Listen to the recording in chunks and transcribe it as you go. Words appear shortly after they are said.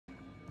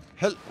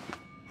Hell.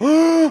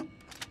 Oh,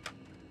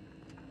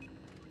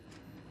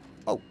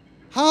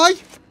 hi.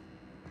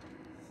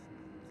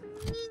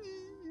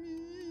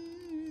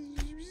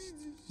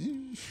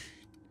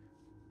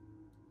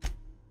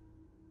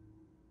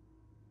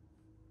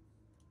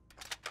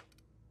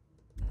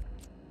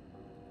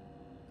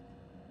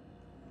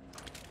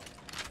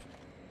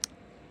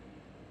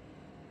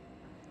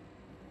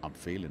 I'm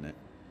feeling it.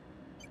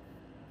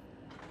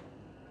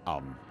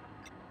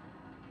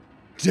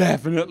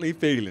 Definitely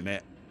feeling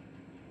it.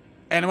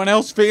 Anyone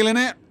else feeling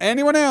it?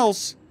 Anyone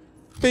else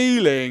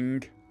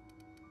feeling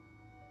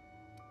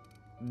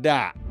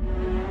that?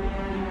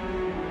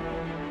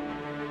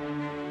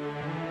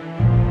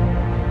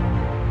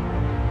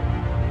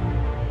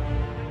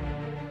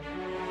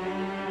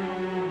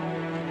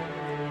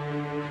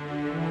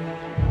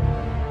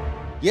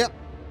 Yep.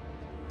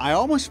 I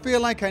almost feel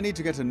like I need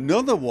to get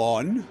another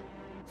one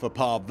for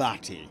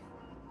Parvati.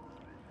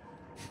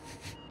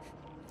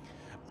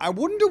 I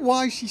wonder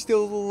why she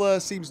still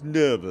seems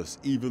nervous,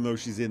 even though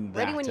she's in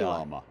that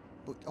armor.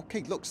 But,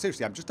 okay, look,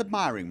 seriously, I'm just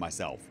admiring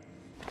myself.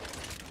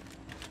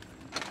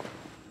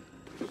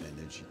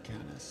 Energy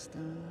canister.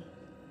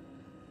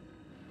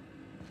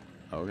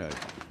 Okay.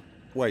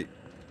 Wait.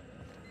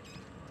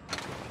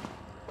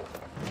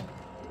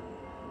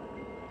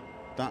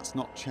 That's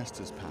not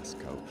Chester's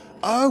passcode.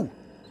 Oh!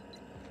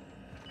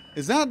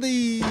 Is that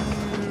the...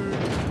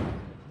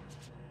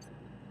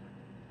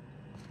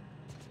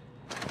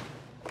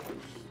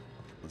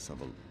 Let's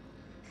have a...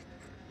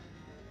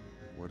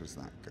 Where does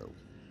that go?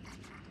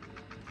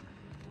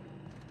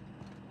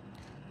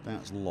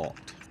 That's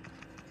locked.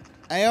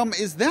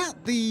 Is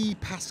that the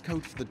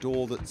passcode for the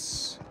door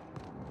that's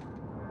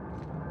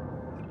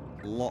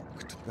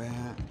locked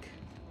back?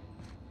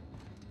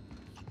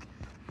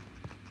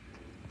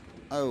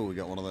 Oh, we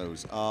got one of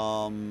those.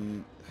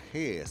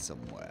 Here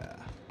somewhere.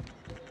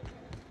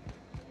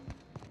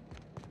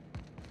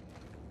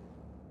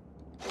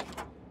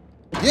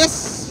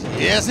 Yes!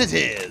 Yes, it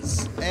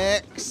is!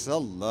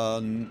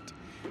 Excellent.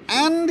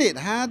 And it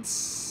had...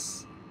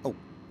 Oh.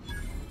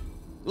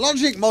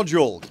 Logic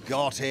module.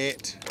 Got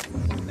it.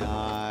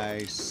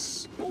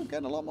 Nice. Oh,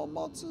 getting a lot more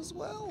mods as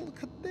well.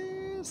 Look at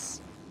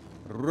this.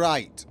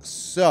 Right.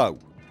 So.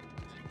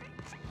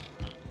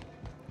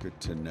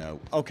 Good to know.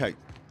 Okay.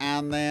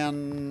 And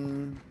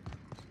then...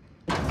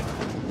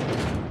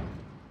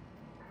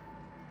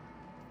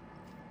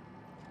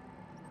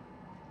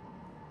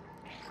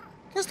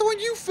 That's the one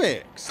you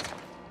fixed.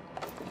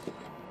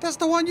 That's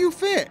the one you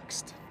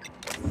fixed.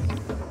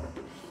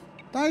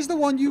 That is the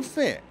one you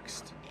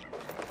fixed.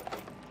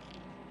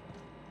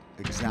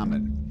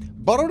 Examine.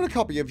 Borrowed a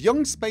copy of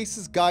Young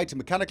Spacer's Guide to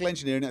Mechanical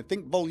Engineering. I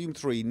think Volume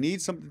 3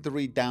 needs something to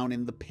read down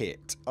in the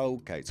pit.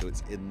 Okay, so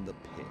it's in the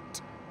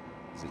pit.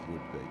 As it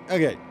would be.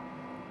 Okay.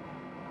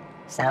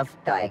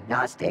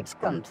 Self-diagnostics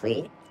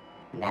complete.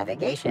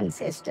 Navigation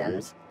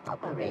systems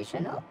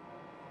operational.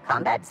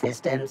 Combat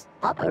systems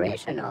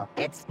operational.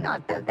 It's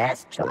not the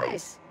best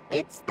choice.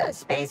 It's the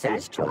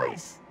Spacer's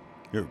choice.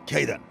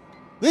 Okay then.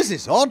 This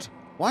is odd.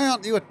 Why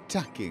aren't you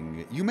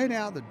attacking? You made it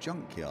out of the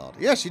junkyard.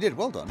 Yes, you did.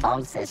 Well done.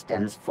 All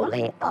systems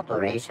fully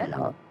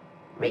operational.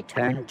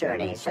 Return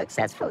journey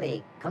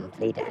successfully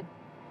completed.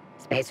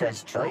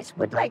 Spacer's Choice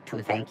would like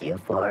to thank you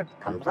for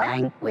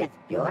complying with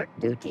your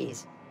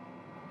duties.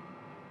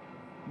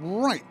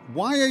 Right.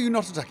 Why are you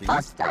not attacking?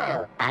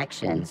 Hostile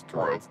actions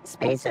towards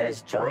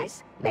Spacer's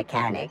Choice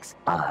mechanics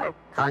are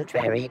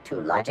contrary to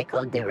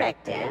logical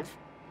directive.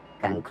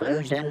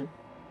 Conclusion: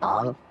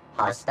 all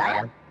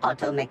hostile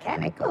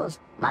automechanicals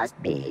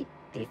must be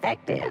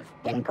defective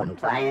in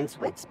compliance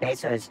with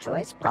Spacer's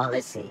Choice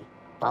policy.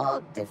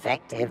 All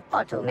defective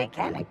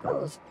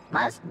automechanicals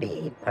must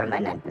be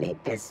permanently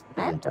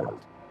dismantled.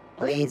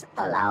 Please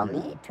allow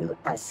me to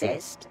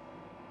assist.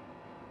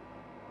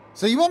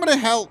 So you want me to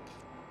help?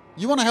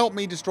 You want to help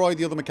me destroy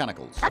the other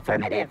mechanicals?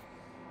 Affirmative.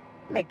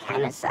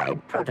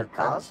 Mechanicide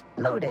protocols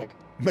loaded.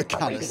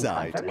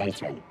 Mechanicide.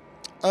 Confirmation.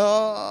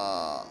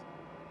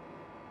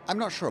 I'm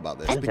not sure about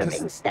this.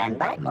 Entering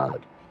standby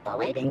mode.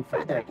 Awaiting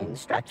further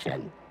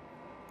instruction.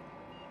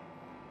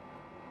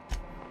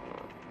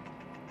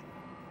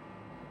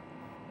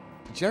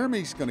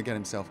 Jeremy's going to get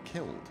himself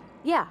killed.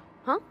 Yeah,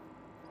 huh?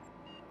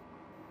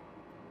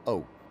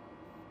 Oh.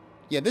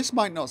 Yeah, this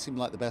might not seem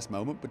like the best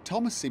moment, but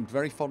Thomas seemed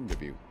very fond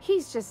of you.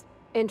 He's just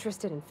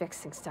interested in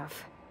fixing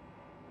stuff.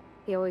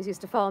 He always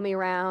used to follow me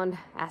around,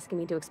 asking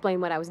me to explain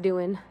what I was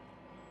doing.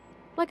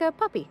 Like a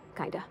puppy,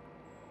 kinda.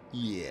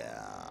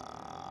 Yeah.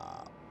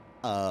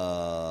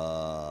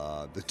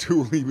 The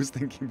tool he was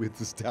thinking with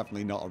was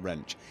definitely not a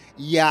wrench.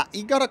 Yeah,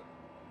 he got a...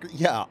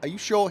 Yeah, are you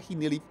sure he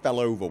nearly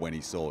fell over when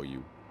he saw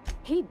you?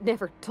 He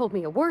never told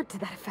me a word to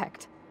that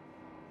effect.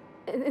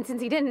 And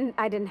since he didn't,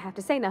 I didn't have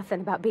to say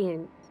nothing about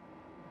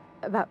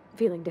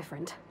feeling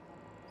different.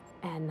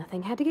 And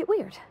nothing had to get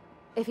weird.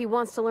 If he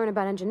wants to learn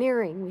about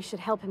engineering, we should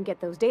help him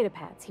get those data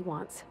pads he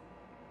wants.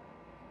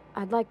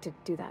 I'd like to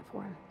do that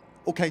for him.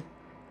 Okay.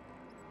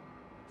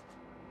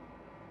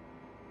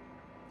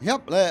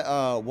 Yep.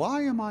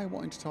 Why am I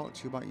wanting to talk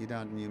to you about your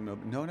dad and you?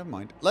 No, never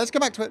mind. Let's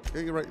get back to it.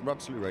 You're right. You're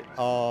absolutely right.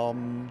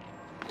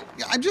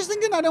 Yeah, I'm just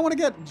thinking I don't want to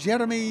get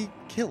Jeremy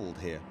killed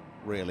here.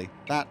 Really,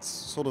 that's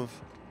sort of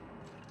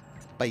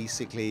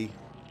basically.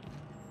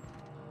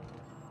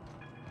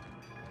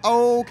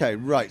 Okay,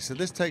 right. So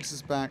this takes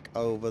us back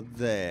over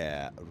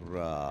there,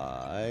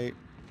 right?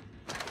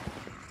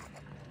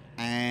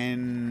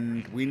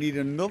 And we need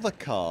another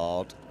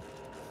card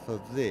for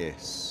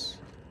this.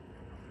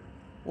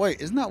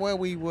 Wait, isn't that where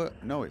we were?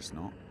 No, it's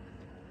not.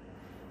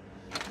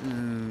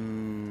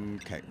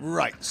 Okay,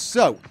 right.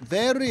 So,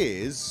 there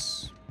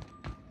is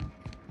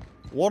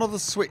one of the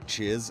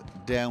switches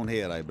down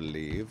here, I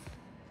believe.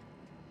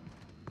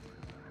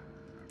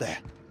 There.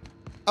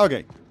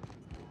 Okay.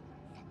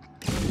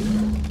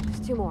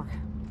 Just 2 more.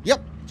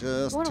 Yep,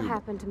 just What'll 2 more.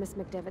 happen to Miss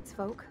McDevitt's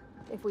folk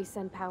if we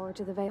send power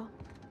to the Vale?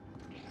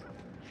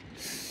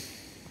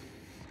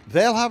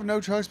 They'll have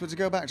no choice but to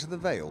go back to the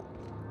Vale,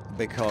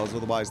 because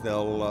otherwise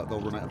they'll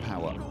run out of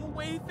power. Go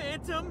away,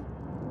 Phantom!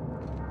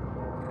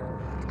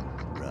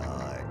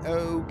 Right.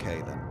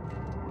 Okay then.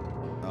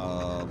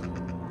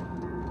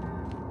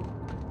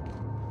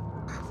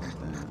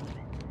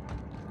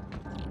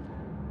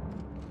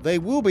 They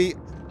will be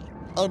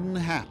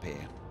unhappy.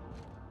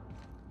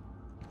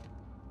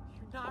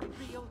 You're not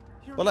real.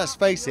 You're Well, let's not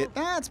face real. it,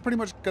 that's pretty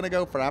much going to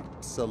go for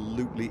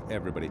absolutely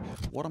everybody.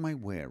 What am I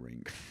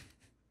wearing?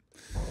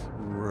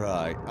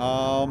 Right.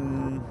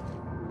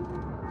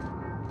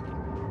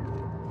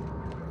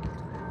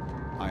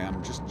 I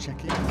am just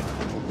checking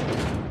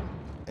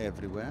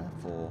everywhere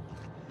for.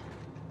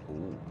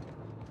 Ooh.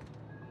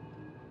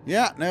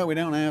 Yeah, no, we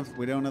don't have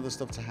the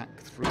stuff to hack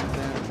through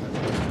there.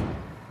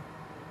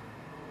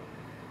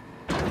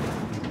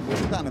 We'll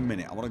do that in a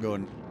minute. I want to go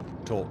and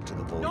talk to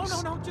the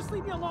voice. No, just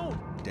leave me alone.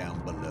 Down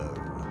below.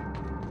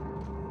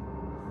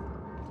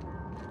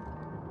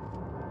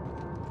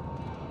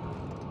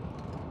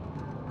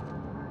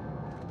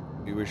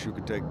 You wish you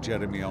could take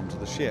Jeremy onto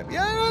the ship.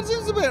 Yeah, it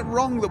seems a bit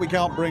wrong that we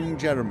can't bring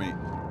Jeremy.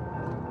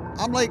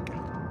 I'm like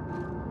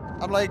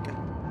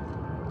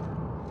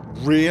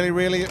really,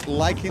 really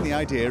liking the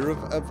idea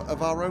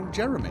of our own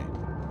Jeremy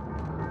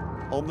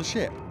on the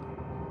ship.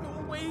 Go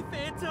away,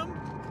 Phantom.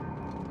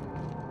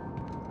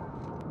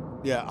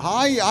 Yeah,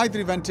 hi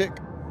 3Ventic.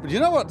 But you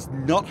know what's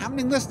not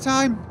happening this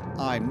time?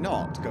 I'm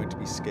not going to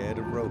be scared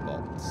of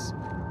robots.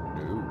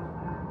 No.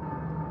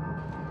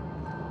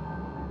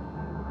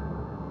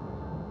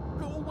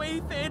 Go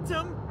away,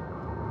 Phantom.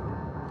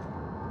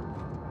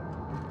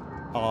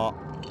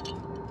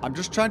 I'm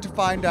just trying to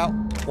find out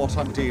what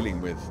I'm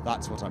dealing with.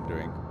 That's what I'm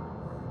doing.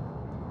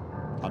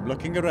 I'm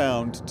looking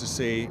around to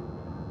see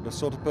the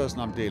sort of person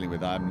I'm dealing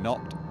with. I'm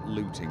not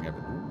looting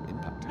everything. Ooh,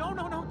 impact.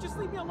 No, just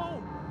leave me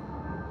alone.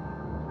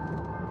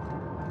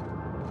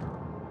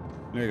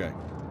 There you go.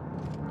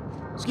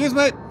 Excuse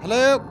me.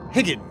 Hello?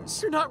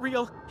 Higgins. You're not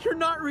real. You're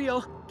not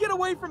real. Get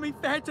away from me,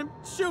 Phantom.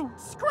 Shoot.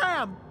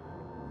 Scram.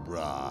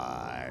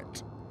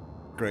 Right.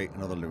 Great,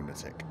 another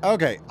lunatic.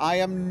 Okay, I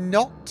am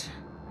not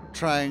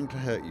trying to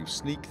hurt you.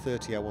 Sneak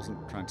 30, I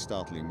wasn't trying to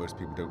startle you. Most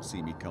people don't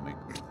see me coming.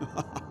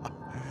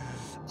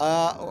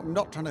 I'm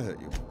not trying to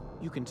hurt you.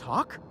 You can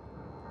talk?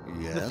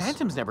 Yes. The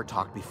Phantom's never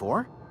talked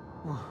before.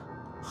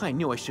 I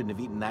knew I shouldn't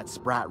have eaten that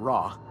sprat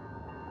raw.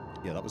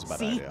 Yeah, that was a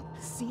bad idea.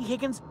 See,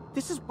 Higgins?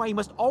 This is why you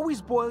must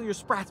always boil your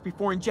sprats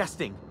before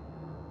ingesting.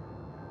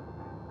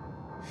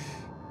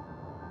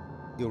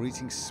 You're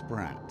eating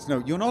sprats.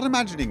 No, you're not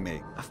imagining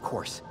me. Of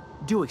course.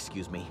 Do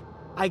excuse me.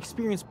 I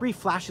experience brief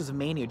flashes of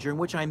mania during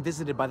which I am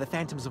visited by the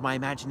phantoms of my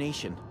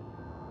imagination.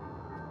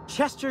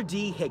 Chester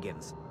D.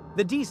 Higgins.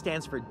 The D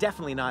stands for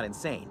definitely not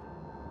insane.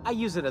 I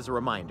use it as a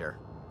reminder.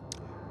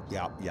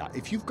 Yeah.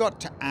 If you've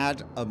got to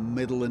add a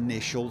middle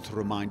initial to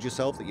remind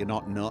yourself that you're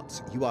not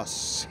nuts, you are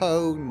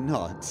so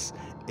nuts.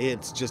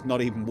 It's just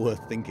not even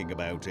worth thinking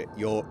about it.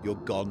 You're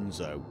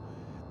gonzo.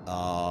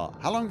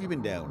 How long have you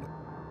been down?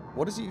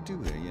 What is it you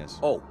do here? Yes.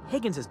 Oh,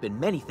 Higgins has been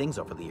many things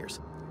over the years.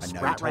 I know you're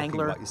Sprat talking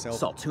Wrangler, about yourself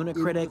Saltuna in the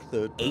critic,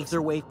 third person.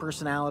 Aetherwave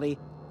personality,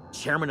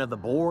 chairman of the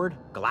board,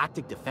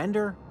 galactic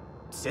defender,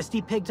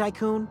 Sisty Pig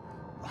tycoon.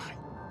 Right.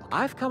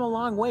 I've come a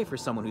long way for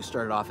someone who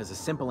started off as a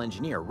simple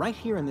engineer right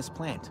here in this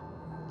plant.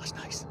 That's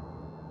nice.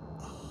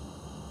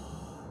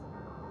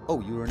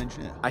 Oh, you were an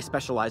engineer. I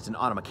specialized in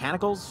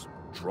automechanicals,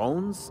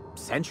 drones,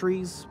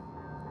 sentries,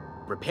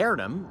 repaired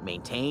them,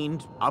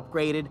 maintained,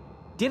 upgraded,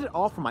 did it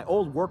all from my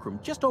old workroom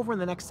just over in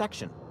the next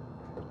section.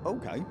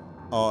 Okay.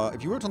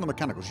 If you worked on the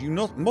mechanicals, you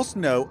must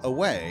know a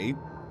way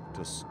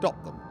to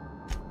stop them.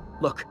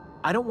 Look,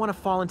 I don't want to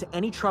fall into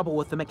any trouble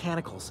with the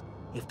mechanicals.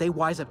 If they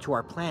wise up to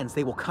our plans,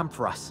 they will come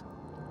for us.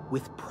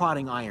 With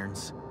prodding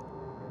irons.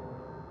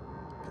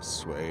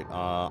 Sweet.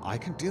 I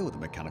can deal with the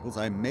mechanicals.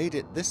 I made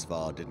it this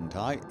far, didn't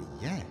I?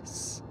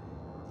 Yes.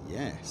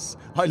 Yes.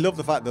 I love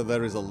the fact that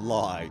there is a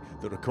lie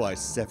that requires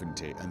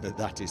 70 and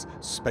that is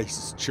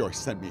Space's choice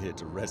sent me here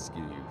to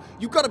rescue you.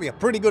 You've got to be a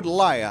pretty good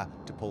liar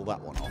to pull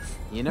that one off.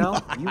 You know,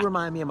 you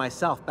remind me of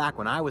myself back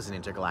when I was an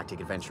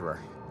intergalactic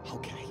adventurer.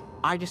 Okay.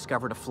 I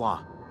discovered a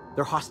flaw.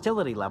 Their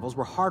hostility levels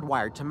were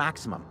hardwired to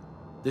maximum.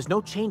 There's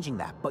no changing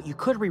that, but you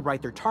could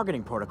rewrite their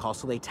targeting protocol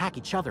so they attack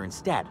each other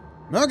instead.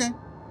 Okay.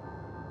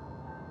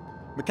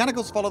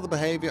 Mechanicals follow the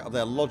behavior of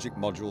their logic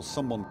module.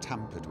 Someone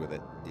tampered with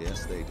it.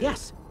 Yes, they did.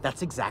 Yes,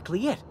 that's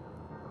exactly it.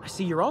 I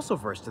see you're also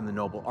versed in the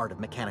noble art of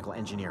mechanical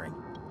engineering.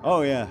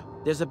 Oh, yeah.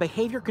 There's a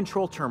behavior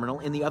control terminal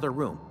in the other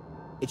room.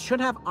 It should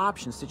have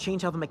options to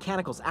change how the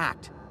mechanicals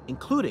act,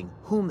 including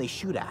whom they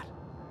shoot at.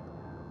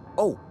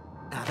 Oh,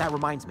 that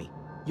reminds me.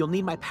 You'll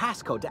need my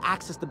passcode to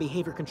access the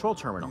behavior control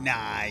terminal.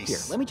 Nice. Here,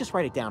 let me just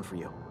write it down for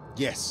you.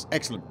 Yes,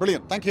 excellent.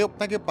 Brilliant. Thank you.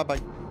 Thank you. Bye-bye.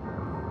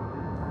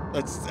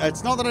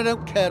 It's not that I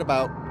don't care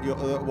about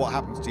what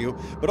happens to you,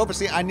 but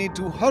obviously I need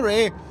to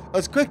hurry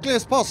as quickly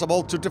as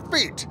possible to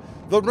defeat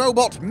the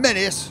robot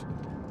menace.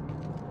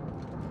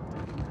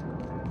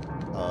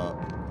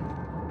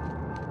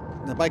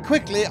 By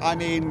quickly, I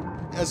mean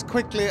as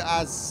quickly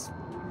as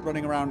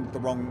running around the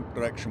wrong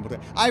direction.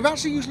 I've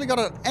actually usually got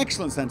an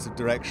excellent sense of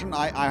direction.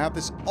 I have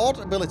this odd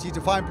ability to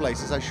find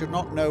places I should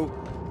not know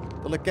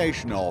the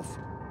location of.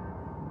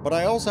 But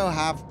I also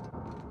have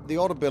the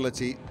odd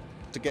ability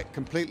to get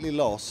completely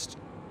lost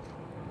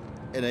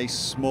in a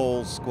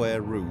small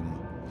square room.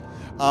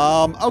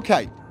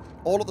 Okay,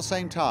 all at the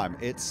same time.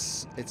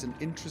 It's an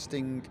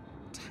interesting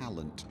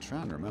talent. I'm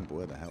trying to remember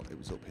where the hell it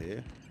was. Up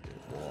here.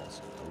 It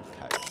was.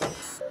 Okay.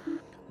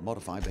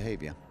 Modify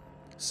behavior.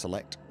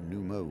 Select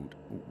new mode.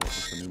 Ooh,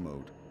 what's the new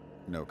mode?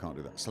 No, can't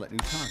do that. Select new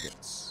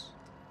targets.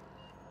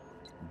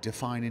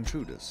 Define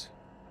intruders.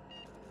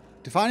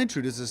 Define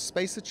intruders as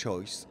space of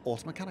choice,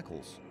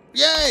 automechanicals.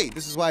 Yay!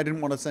 This is why I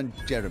didn't want to send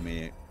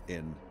Jeremy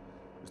in.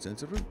 Return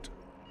to route.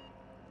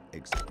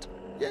 Exit.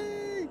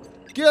 Yay!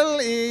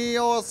 Kill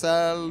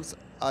yourselves.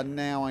 And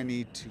now I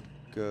need to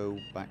go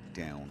back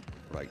down.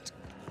 Right.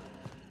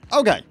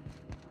 Okay.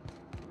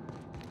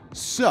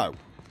 So.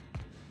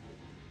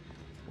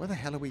 Where the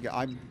hell are we going?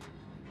 I'm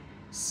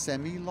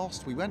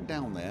semi-lost. We went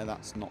down there.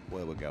 That's not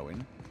where we're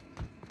going.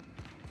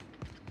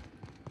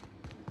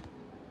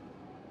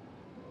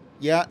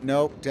 Yeah,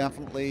 no,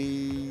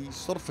 definitely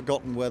sort of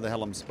forgotten where the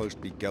hell I'm supposed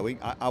to be going.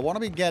 I want to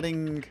be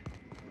getting...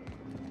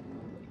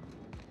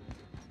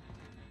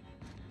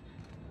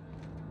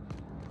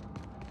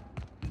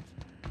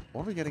 I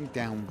want to be getting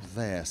down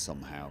there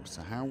somehow.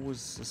 So how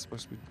was I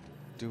supposed to be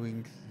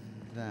doing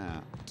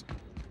that?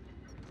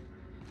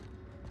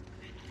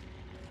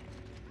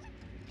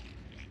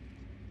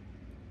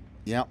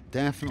 Yeah,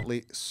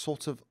 definitely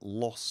sort of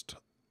lost.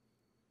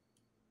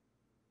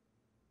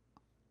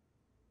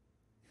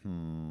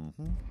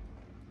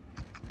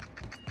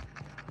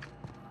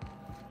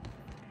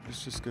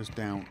 This just goes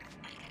down.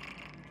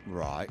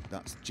 Right,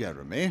 that's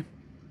Jeremy.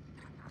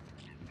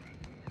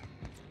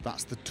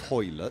 That's the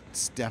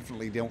toilets.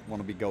 Definitely don't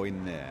want to be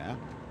going there.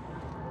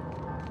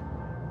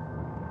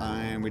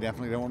 And we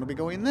definitely don't want to be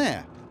going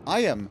there. I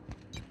am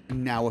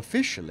now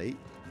officially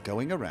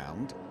going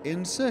around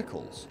in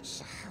circles.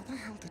 So how the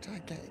hell did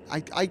I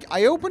get...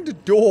 I opened a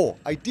door.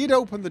 I did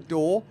open the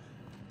door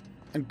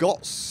and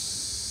got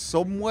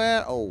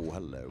somewhere. Oh,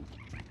 hello.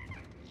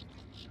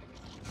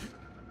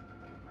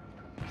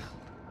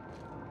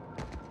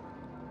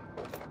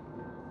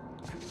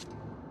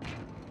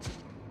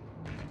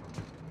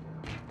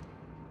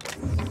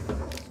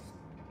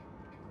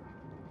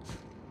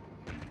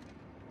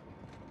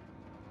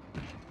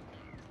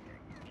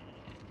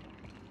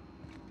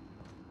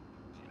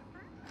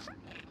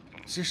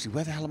 Seriously,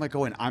 where the hell am I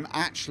going? I'm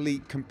actually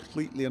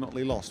completely and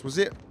utterly lost. Was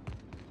it...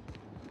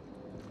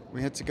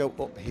 We had to go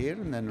up here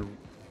and then...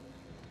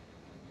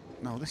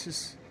 No, this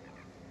is...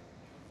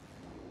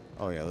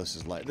 Oh yeah, this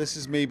is like... This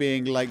is me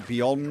being like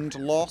beyond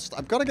lost.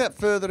 I've got to get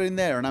further in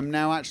there and I'm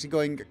now actually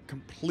going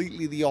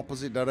completely the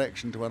opposite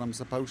direction to where I'm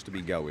supposed to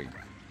be going.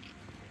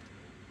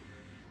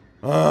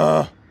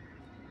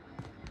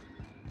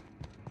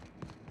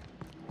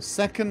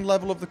 Second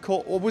level of the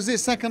core... Or was it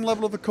second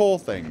level of the core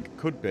thing?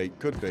 Could be,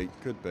 could be,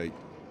 could be.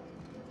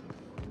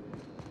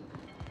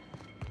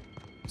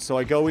 So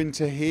I go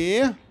into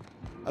here,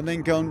 and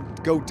then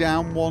go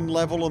down one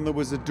level, and there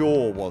was a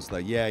door, was there?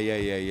 Yeah.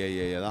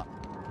 That.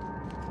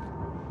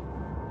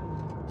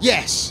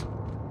 Yes!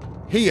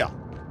 Here.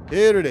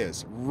 Here it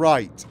is.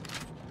 Right.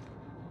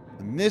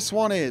 And this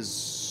one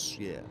is...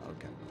 Yeah,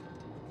 okay.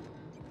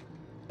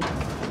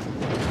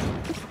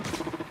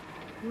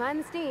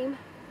 Mind the steam.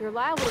 You're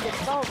liable to get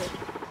scalded.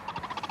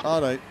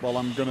 Alright, well,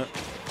 I'm gonna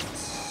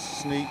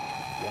sneak.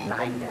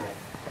 Reminder,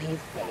 please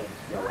save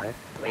your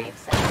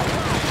gravesite.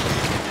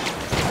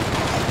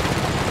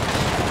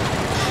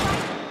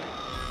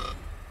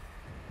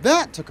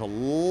 That took a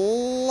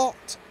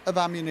lot of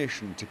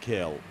ammunition to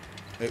kill.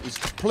 It was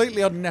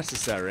completely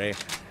unnecessary,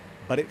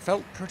 but it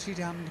felt pretty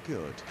damn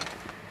good.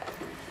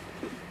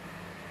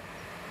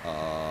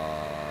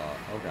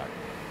 Okay.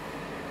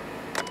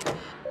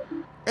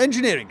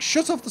 Engineering.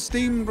 Shut off the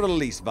steam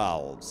release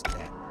valves.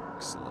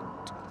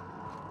 Excellent.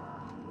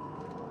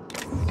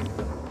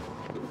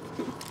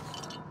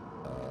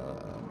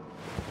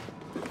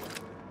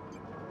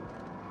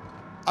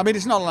 I mean,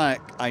 it's not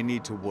like I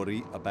need to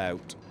worry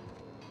about...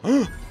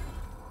 A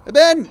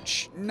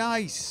bench!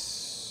 Nice.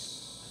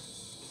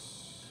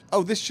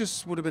 Oh, this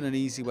just would have been an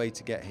easy way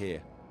to get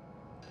here.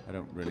 I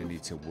don't really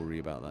need to worry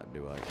about that,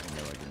 do I?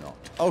 No, I do not.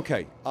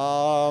 Okay.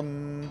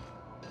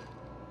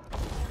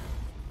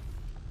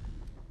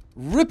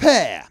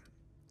 Repair.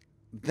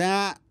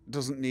 That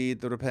doesn't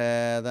need the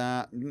repair.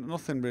 That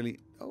nothing really.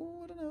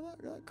 Oh, I don't know.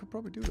 That could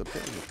probably do with a bit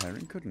of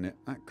repairing, couldn't it?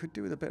 That could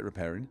do with a bit of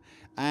repairing.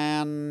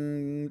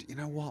 And you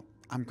know what?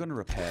 I'm going to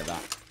repair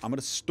that. I'm going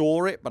to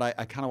store it, but I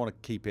kind of want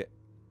to keep it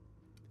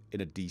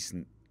in a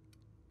decent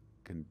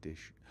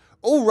condition.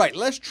 All right,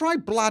 let's try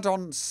Blood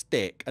on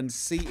Stick and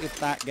see if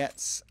that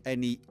gets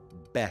any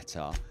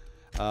better.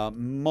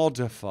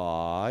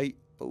 Modify.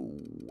 Oh,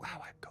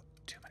 wow, I've got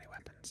too many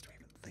weapons to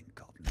even think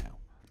of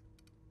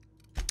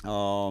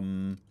now.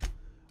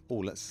 Oh,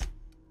 let's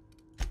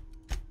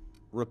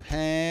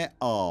repair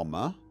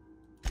armor.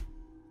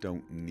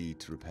 Don't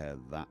need to repair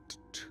that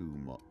too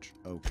much.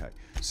 Okay,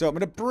 so I'm going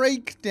to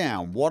break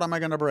down. What am I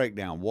going to break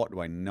down? What do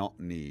I not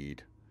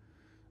need?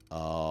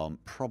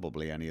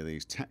 Probably any of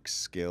these tech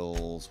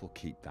skills. We'll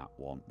keep that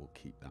one. We'll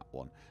keep that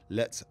one.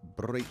 Let's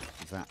break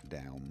that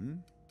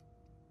down.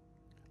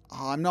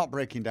 Oh, I'm not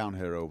breaking down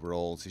her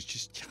overalls. It's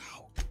just, you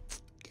know,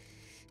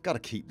 got to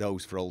keep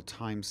those for old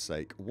time's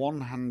sake.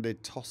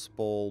 One-handed toss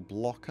ball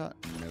blocker.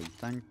 No,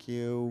 thank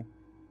you.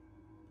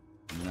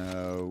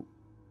 No.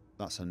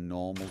 That's a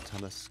normal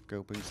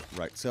telescoping.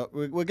 Right, so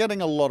we're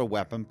getting a lot of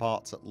weapon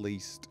parts at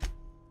least.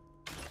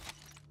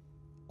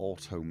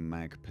 Auto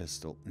mag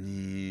pistol.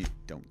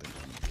 Don't think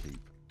I'm going to keep.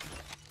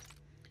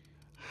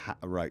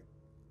 Right.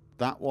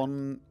 That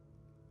one.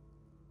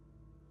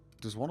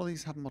 Does one of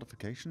these have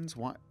modifications?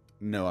 Why?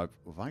 No,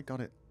 have I got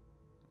it?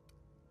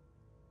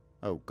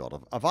 Oh god,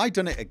 have I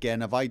done it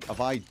again? Have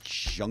I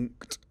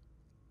junked?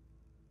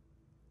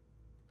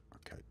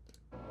 Okay.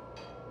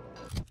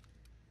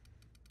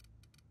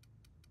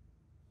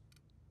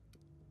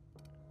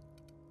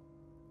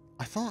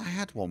 I thought I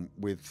had one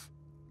with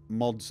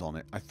mods on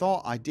it. I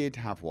thought I did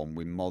have one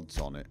with mods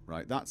on it.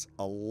 Right, that's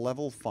a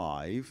level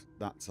 5.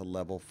 That's a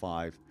level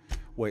 5.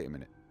 Wait a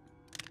minute.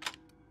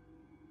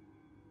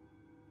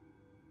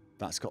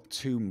 That's got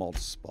 2 mod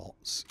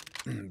spots.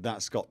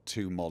 That's got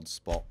 2 mod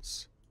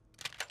spots.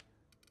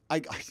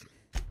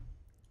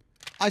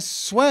 I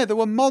swear there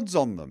were mods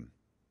on them.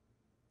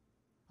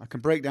 I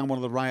can break down one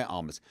of the riot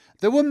armors.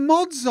 There were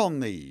mods on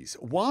these.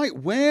 Why?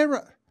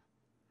 Where?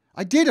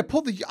 I did. I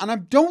put the... And I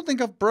don't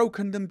think I've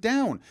broken them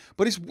down.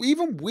 But it's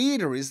even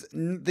weirder is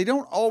they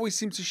don't always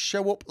seem to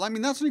show up. I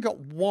mean, that's only got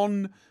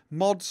 1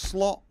 mod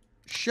slot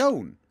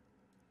shown.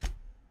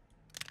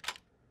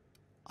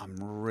 I'm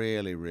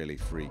really, really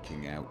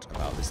freaking out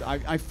about this.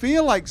 I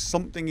feel like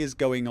something is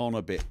going on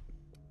a bit.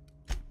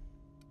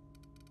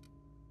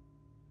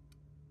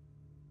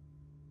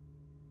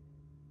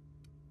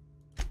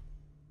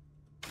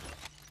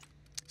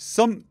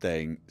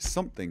 Something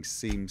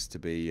seems to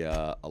be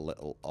a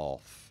little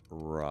off.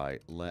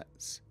 Right,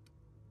 let's...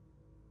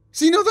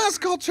 See, no, that's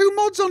got 2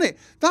 mods on it.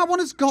 That one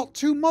has got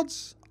 2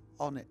 mods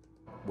on it.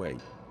 Wait,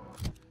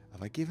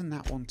 have I given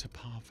that one to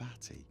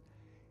Parvati?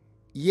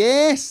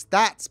 Yes,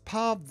 that's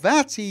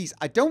Parvati's.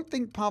 I don't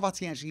think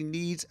Parvati actually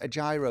needs a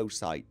gyro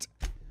sight.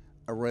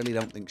 I really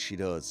don't think she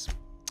does.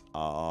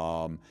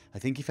 I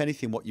think if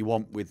anything, what you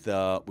want with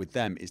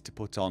them is to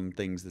put on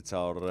things that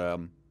are...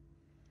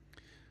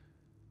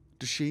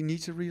 Does she need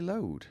to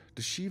reload?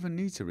 Does she even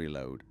need to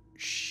reload?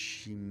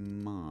 She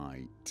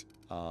might.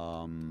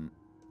 Alright.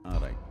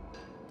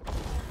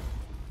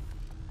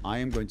 I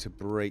am going to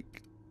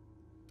break...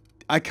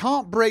 I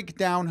can't break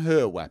down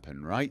her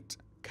weapon, right?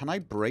 Can I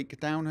break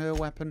down her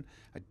weapon?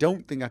 I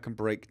don't think I can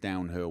break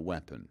down her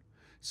weapon.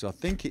 So I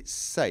think it's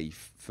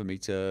safe for me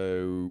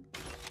to...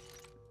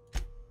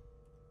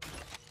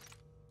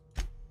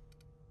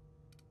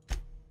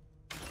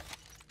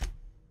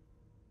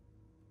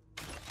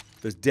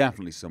 There's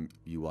definitely some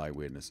UI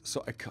weirdness.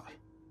 So I can't...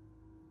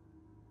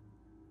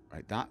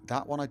 Right,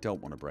 that one I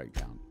don't want to break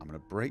down. I'm going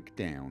to break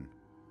down...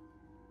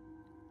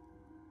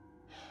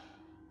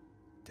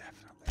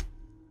 Definitely.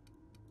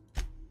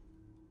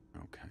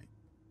 Okay.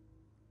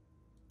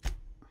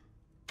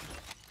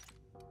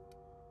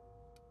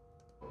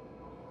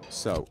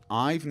 So,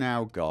 I've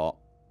now got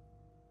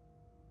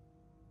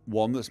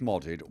one that's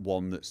modded,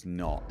 one that's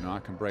not. Now, I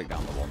can break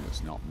down the one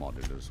that's not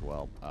modded as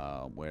well.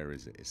 Where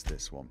is it? It's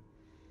this one.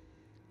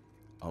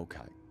 Okay.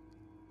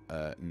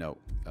 No.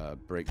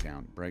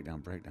 Breakdown.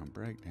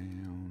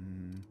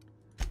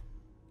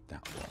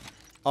 That one.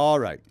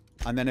 Alright.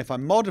 And then if I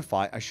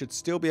modify, I should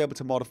still be able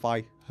to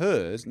modify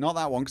hers. Not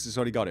that one, because it's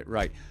already got it.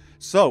 Right.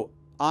 So,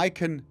 I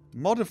can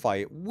modify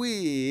it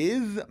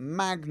with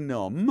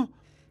Magnum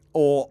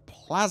or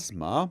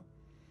Plasma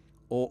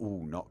or...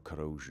 Ooh, not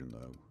Corrosion,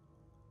 though.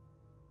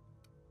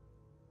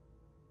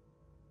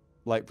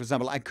 Like, for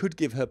example, I could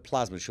give her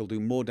Plasma. She'll do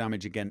more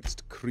damage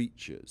against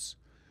creatures.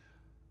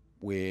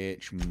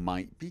 Which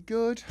might be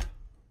good.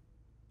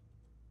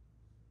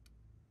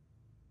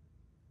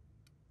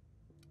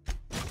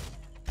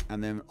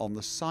 And then on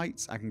the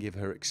sights, I can give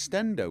her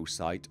Extendo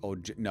Sight or...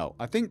 No,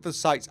 I think the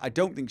sights... I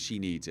don't think she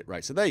needs it.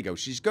 Right, so there you go.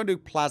 She's going to do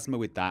Plasma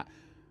with that.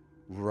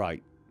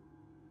 Right.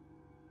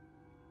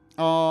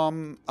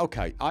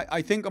 Okay.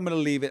 I think I'm going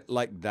to leave it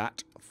like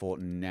that for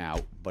now.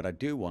 But I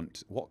do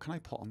want... What can I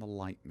put on the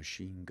light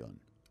machine gun?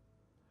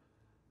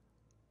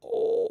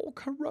 Oh,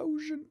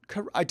 corrosion.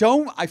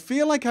 I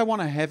feel like I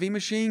want a heavy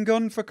machine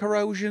gun for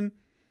corrosion.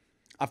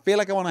 I feel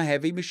like I want a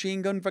heavy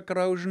machine gun for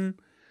corrosion.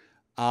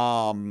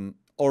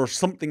 Or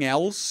something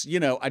else. You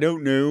know, I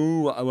don't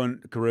know what I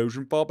want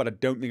corrosion for, but I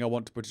don't think I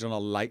want to put it on a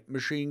light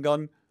machine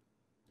gun.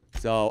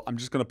 So I'm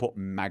just going to put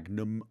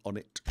Magnum on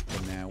it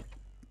for now.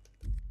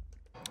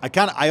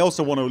 I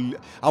also want to...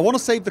 I want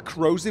to save the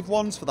corrosive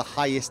ones for the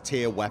highest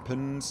tier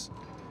weapons.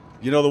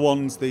 You know, the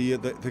ones the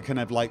kind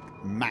of like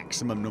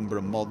maximum number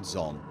of mods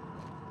on.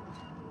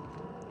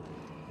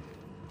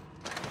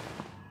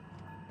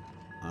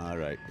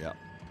 Alright, yeah.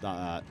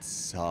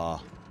 That's...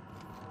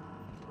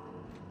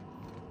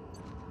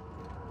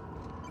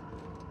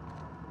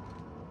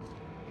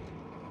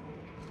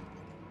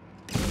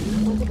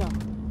 One to go.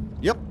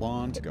 Yep,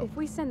 one to go. If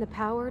we send the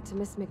power to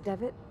Miss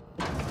McDevitt,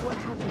 what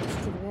happens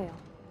to the Veil?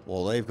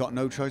 Well, they've got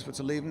no choice but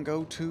to leave and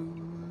go to...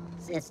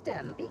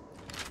 System.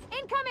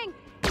 Incoming!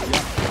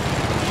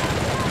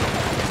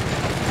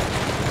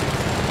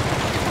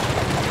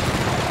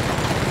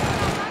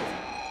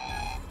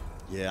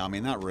 Yeah, I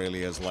mean, that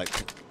really is like...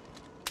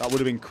 That would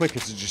have been quicker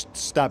to just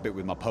stab it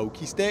with my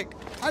pokey stick.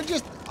 I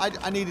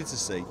needed to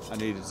see. I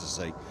needed to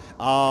see.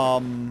 I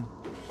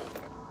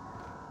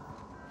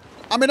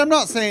mean, I'm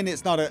not saying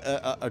it's not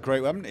a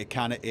great weapon. It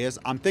kind of is.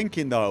 I'm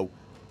thinking, though,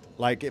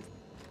 like, if...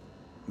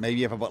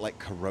 Maybe if I put, like,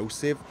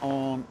 corrosive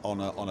on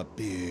a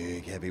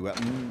big, heavy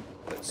weapon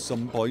at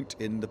some point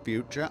in the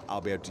future,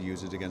 I'll be able to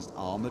use it against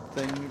armored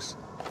things.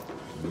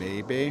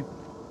 Maybe.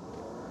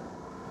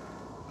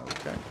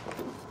 Okay.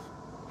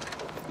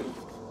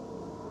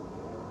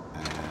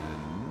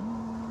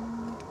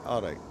 And...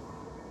 Alright.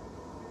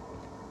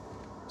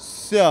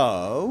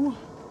 So...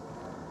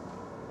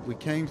 We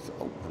came...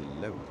 Oh,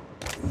 hello.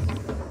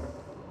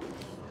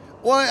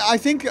 Well, I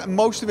think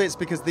most of it's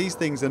because these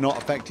things are not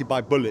affected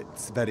by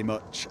bullets very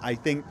much. I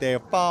think they're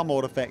far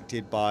more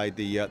affected by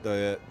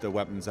the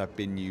weapons I've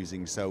been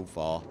using so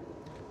far.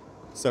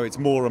 So it's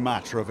more a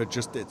matter of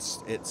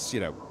it's you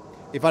know,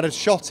 if I'd have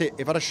shot it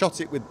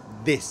with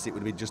this, it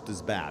would be just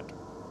as bad.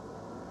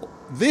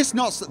 This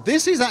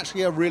is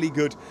actually a really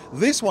good.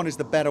 This one is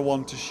the better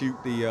one to shoot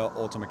the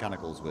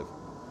automechanicals with.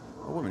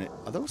 Oh, wait a minute,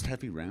 are those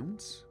heavy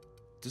rounds?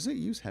 Does it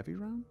use heavy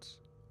rounds?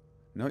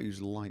 No, it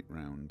uses light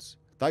rounds.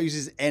 That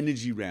uses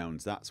energy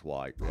rounds, that's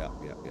why. Yeah.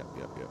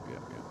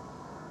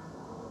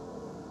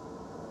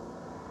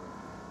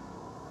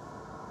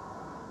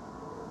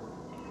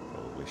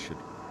 Probably should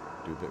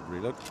do a bit of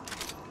reload.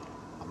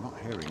 I'm not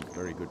hearing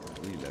very good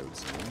reload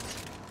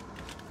sounds.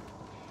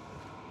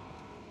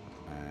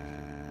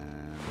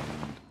 And...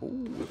 Oh,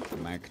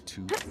 Mag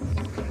 2.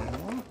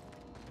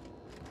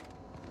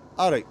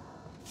 Alright.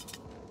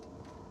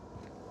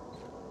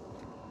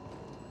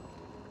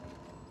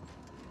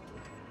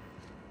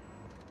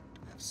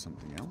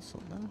 Something else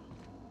up there?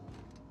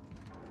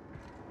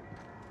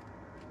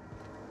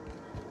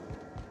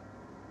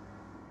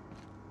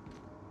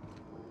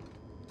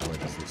 Where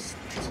does this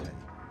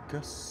take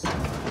us?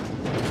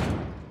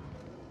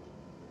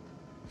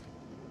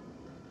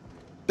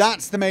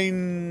 That's the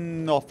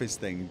main office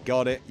thing.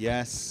 Got it,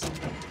 yes.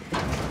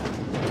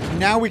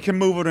 Now we can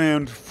move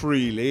around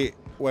freely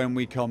when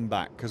we come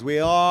back. Because we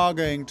are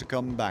going to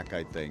come back,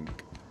 I think.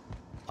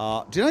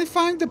 Did I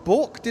find the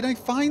book? Did I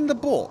find the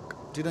book?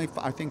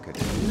 I think I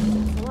did.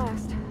 The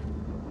last.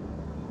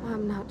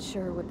 I'm not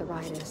sure what the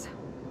right is.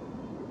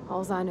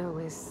 Alls I know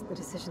is the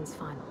decision's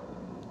final.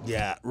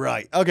 Yeah,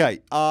 right.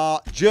 Okay,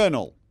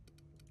 journal.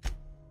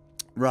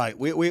 Right,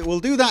 we'll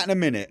do that in a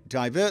minute.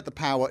 Divert the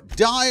power.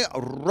 Die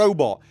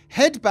robot.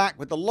 Head back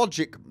with the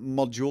logic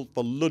module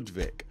for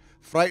Ludwig.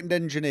 Frightened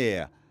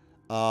engineer.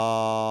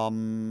 Have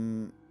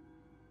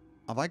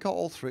I got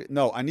all three?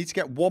 No, I need to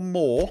get one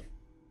more.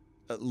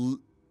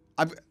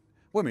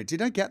 Wait a minute,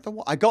 did I get the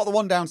one? I got the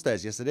one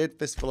downstairs. Yes, I did.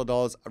 Fistful of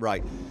dollars.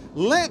 Right.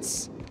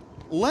 Let's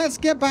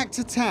get back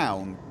to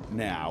town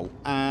now.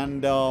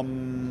 And,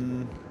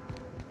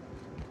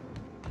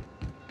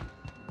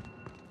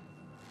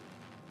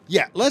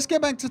 yeah, let's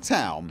get back to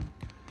town.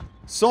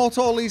 Sort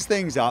all these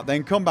things out,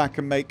 then come back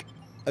and make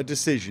a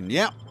decision.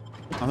 Yeah.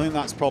 I think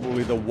that's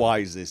probably the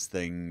wisest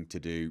thing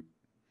to do.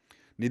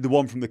 Need the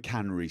one from the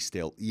cannery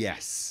still.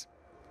 Yes.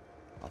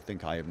 I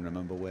think I even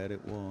remember where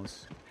it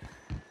was.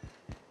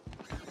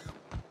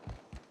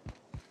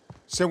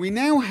 So we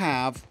now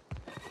have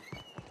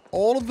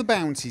all of the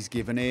bounties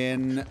given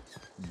in.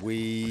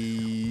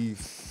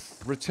 We've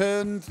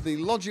returned the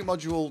logic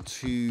module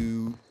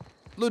to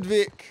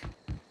Ludwig.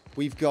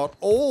 We've got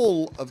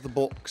all of the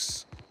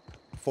books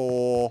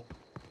for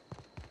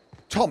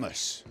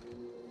Thomas.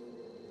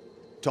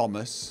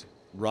 Thomas,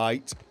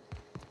 right.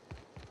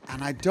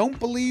 And I don't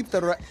believe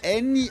there are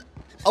any...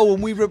 Oh,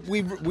 and we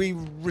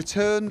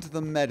returned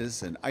the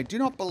medicine. I do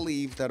not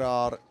believe there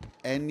are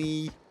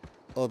any...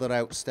 other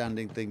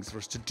outstanding things for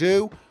us to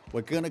do.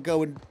 We're going to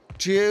go and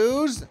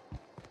choose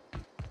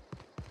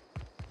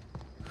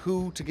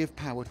who to give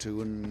power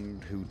to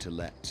and who to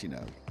let, you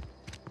know,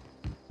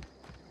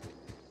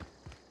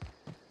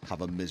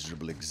 have a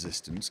miserable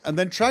existence, and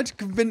then try to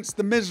convince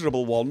the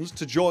miserable ones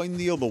to join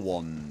the other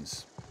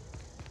ones.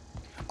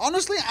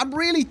 Honestly, I'm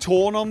really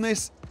torn on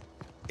this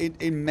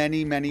in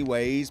many, many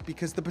ways,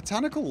 because the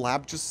botanical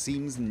lab just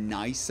seems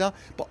nicer,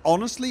 but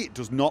honestly, it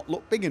does not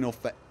look big enough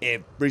for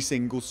every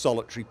single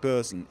solitary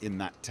person in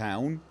that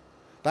town.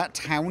 That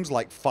town's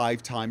like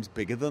 5 times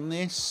bigger than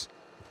this,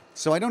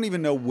 so I don't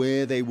even know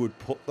where they would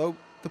put the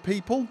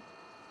people.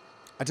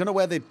 I don't know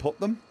where they'd put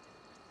them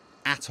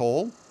at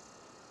all.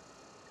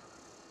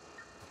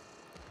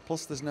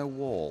 Plus, there's no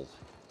wall.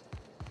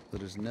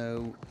 There is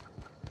no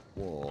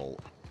wall.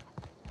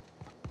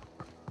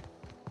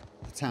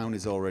 The town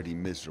is already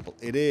miserable.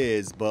 It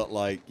is, but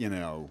like, you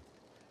know,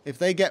 if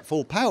they get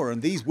full power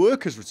and these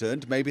workers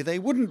returned, maybe they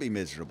wouldn't be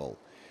miserable.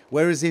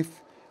 Whereas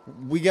if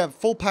we get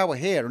full power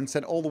here and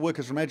sent all the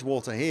workers from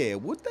Edgewater here,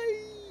 would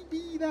they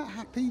be that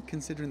happy,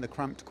 considering the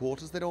cramped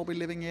quarters they'd all be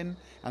living in?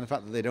 And the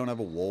fact that they don't have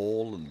a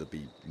wall and there'd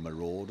be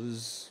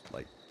marauders?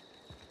 Like,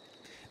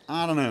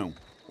 I don't know.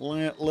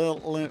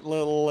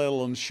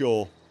 Little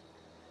unsure.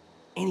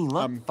 Any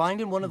luck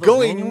finding one of those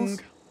manuals?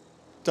 Going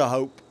to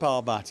hope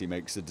Parvati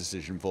makes a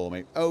decision for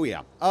me. Oh,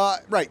 yeah.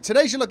 Right,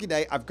 today's your lucky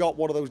day. I've got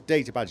one of those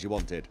data pads you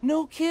wanted.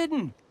 No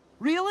kidding.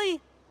 Really?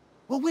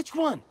 Well, which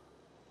one?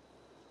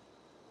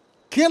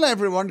 Kill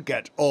everyone,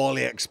 get all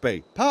the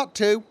XP. Part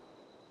 2.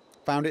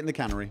 Found it in the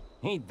cannery.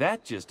 Ain't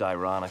that just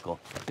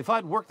ironical? If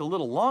I'd worked a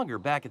little longer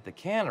back at the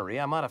cannery,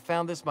 I might have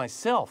found this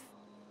myself.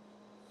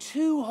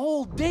 2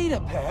 whole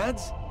data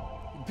pads?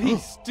 Be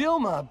still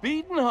my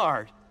beating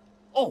heart.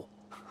 Oh,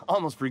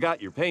 almost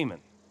forgot your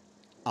payment.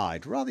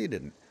 I'd rather you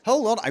didn't.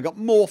 Hold on, I've got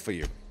more for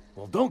you.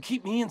 Well, don't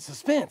keep me in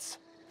suspense.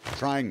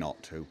 Trying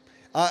not to.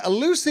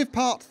 Elusive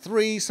Part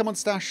 3. Someone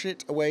stash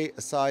it away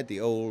aside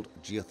the old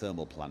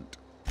geothermal plant.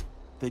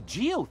 The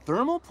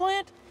geothermal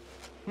plant?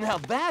 Now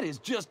that is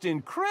just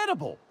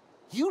incredible.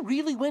 You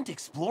really went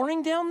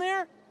exploring down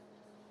there?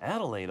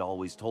 Adelaide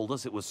always told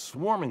us it was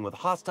swarming with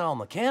hostile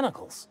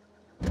mechanicals.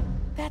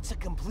 That's a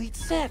complete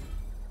set.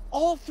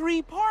 All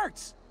 3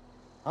 parts.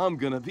 I'm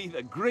gonna be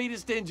the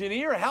greatest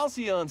engineer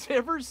Halcyon's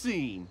ever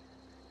seen.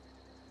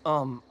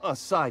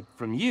 Aside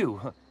from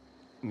you,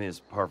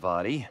 Ms.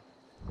 Parvati,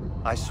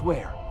 I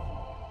swear,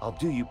 I'll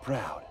do you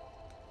proud.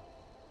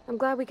 I'm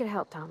glad we could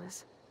help,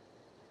 Thomas.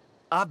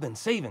 I've been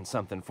saving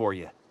something for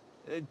you.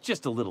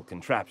 Just a little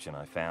contraption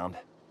I found.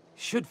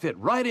 Should fit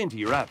right into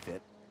your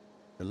outfit.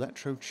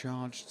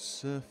 Electrocharged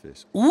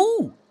surface.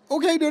 Ooh!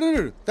 Okay,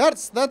 no. That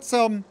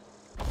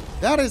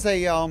is a,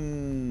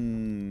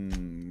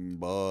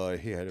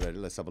 here,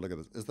 let's have a look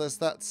at this.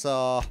 That's,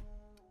 ooh.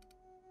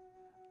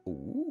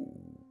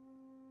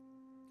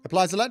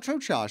 Applies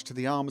electrocharge to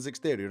the armor's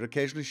exterior,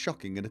 occasionally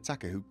shocking an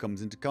attacker who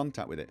comes into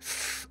contact with it.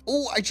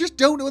 Oh, I just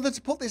don't know whether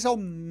to put this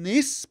on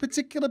this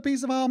particular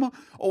piece of armor,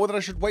 or whether I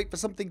should wait for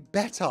something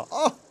better.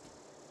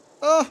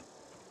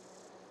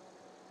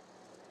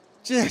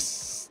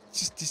 Just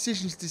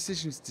decisions.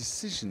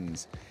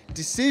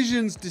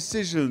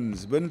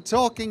 When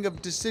talking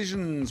of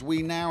decisions,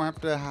 we now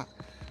have to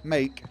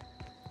make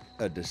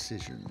a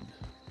decision.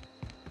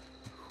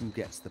 Who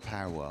gets the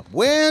power?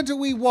 Where do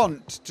we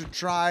want to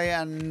try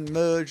and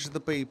merge the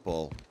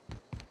people?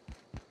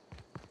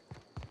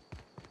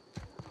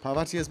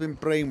 Parvati has been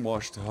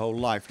brainwashed her whole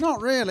life. Not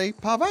really.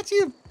 Parvati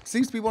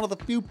seems to be one of the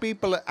few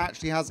people that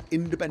actually has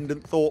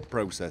independent thought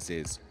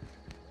processes.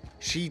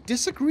 She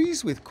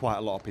disagrees with quite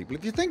a lot of people.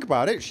 If you think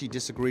about it, she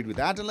disagreed with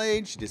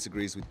Adelaide, she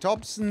disagrees with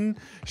Dobson,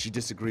 she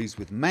disagrees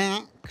with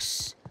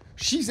Max.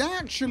 She's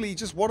actually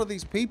just one of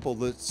these people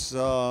that's,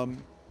 for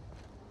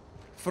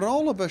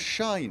all of her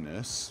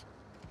shyness,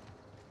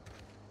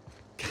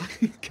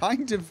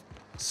 kind of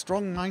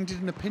strong-minded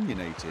and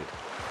opinionated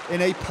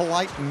in a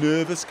polite,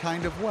 nervous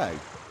kind of way.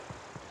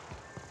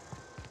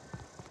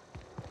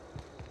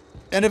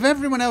 And of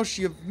everyone else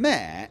you've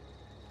met,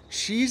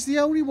 she's the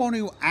only one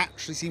who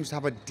actually seems to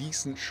have a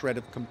decent shred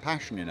of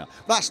compassion in her.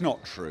 That's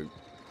not true.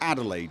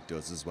 Adelaide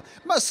does as well.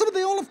 But some of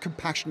they all have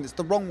compassion. It's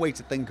the wrong way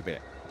to think of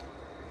it.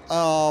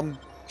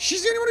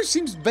 She's the only one who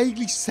seems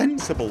vaguely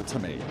sensible to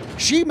me.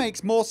 She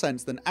makes more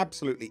sense than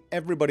absolutely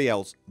everybody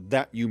else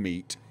that you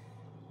meet.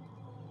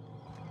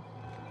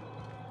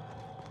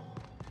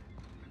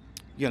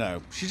 You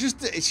know, she just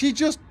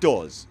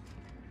does.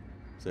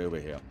 It's over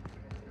here.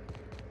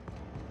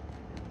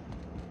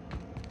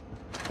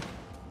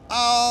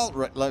 All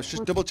right, let's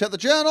just double check the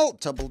journal.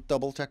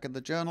 Double checking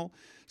the journal.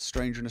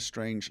 Stranger in a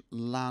strange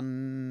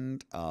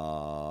land.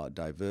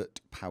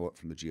 Divert power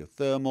from the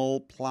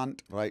geothermal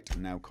plant. Right,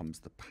 now comes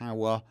the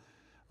power.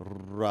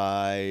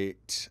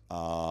 Right.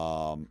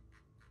 Once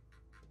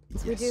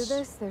we do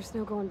this, there's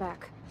no going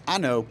back. I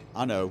know.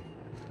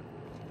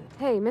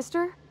 Hey,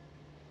 mister?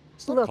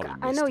 Stop Look, calling me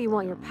I know mister. you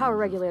want your power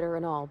regulator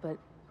and all, but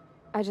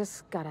I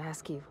just gotta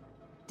ask you.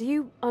 Do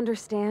you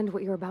understand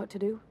what you're about to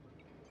do?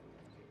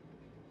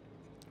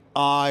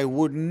 I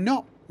would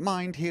not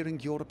mind hearing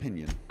your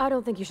opinion. I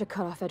don't think you should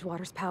cut off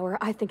Edgewater's power.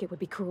 I think it would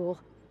be cruel.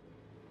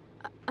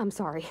 I'm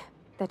sorry.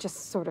 That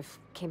just sort of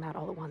came out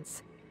all at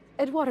once.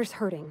 Edgewater's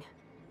hurting.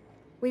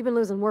 We've been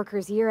losing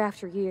workers year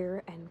after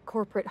year, and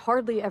corporate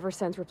hardly ever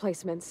sends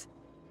replacements.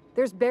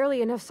 There's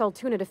barely enough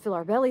Saltuna to fill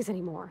our bellies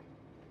anymore.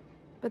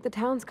 But the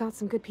town's got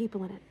some good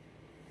people in it.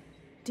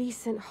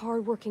 Decent,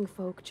 hard-working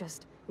folk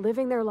just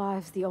living their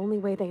lives the only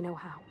way they know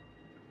how.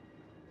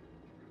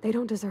 They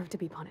don't deserve to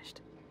be punished.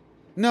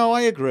 No,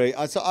 I agree.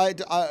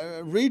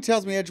 Reed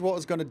tells me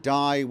Edgewater's going to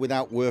die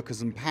without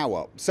workers and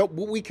power. So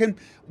we can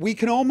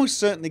almost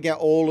certainly get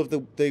all of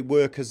the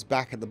workers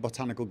back at the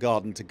Botanical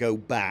Garden to go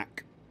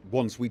back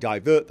once we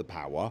divert the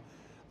power.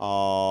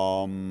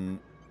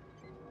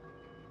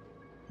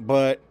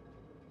 But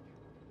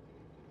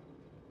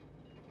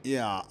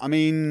yeah, I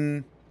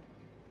mean,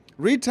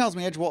 Reed tells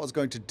me Edgewater's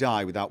going to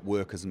die without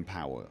workers and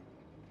power.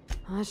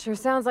 Well, that sure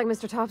sounds like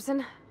Mr.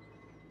 Thompson.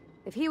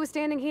 If he was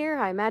standing here,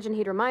 I imagine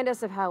he'd remind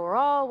us of how we're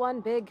all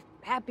one big,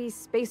 happy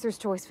Spacer's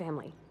Choice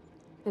family.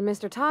 In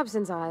Mr.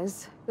 Thompson's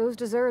eyes, those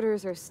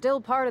deserters are still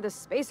part of the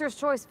Spacer's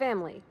Choice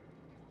family.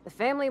 The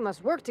family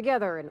must work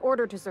together in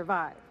order to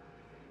survive.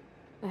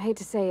 I hate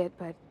to say it,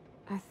 but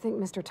I think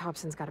Mr.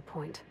 Thompson's got a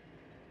point.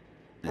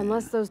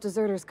 Unless those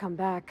deserters come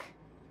back,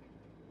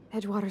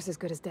 Edgewater's as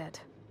good as dead.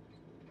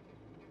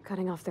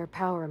 Cutting off their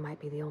power might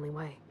be the only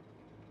way.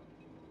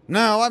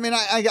 No, I mean,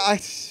 I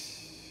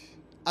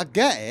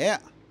get it.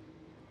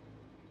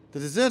 The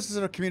deserters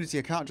are a community.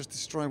 I can't just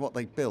destroy what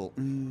they built.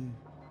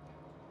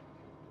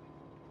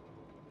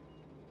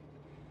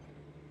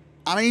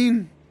 I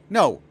mean,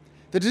 no.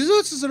 The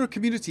deserters are a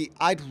community.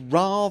 I'd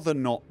rather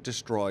not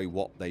destroy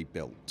what they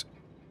built.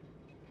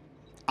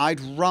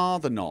 I'd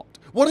rather not.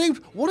 What I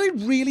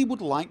really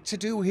would like to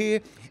do here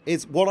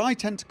is what I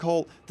tend to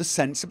call the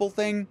sensible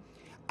thing.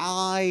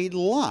 I'd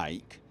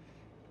like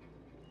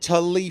to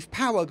leave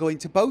power going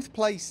to both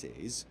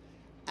places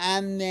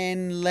and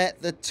then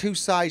let the two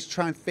sides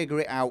try and figure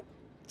it out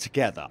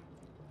together.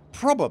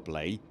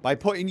 Probably by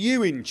putting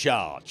you in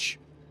charge.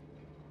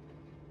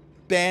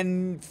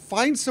 Then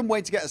find some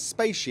way to get a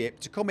spaceship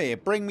to come here,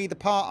 bring me the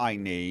part I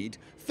need,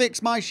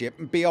 fix my ship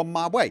and be on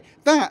my way.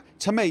 That,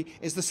 to me,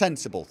 is the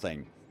sensible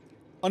thing.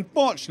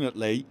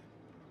 Unfortunately,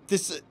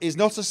 this is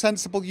not a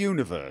sensible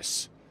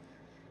universe.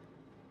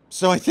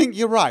 So I think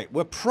you're right.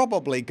 We're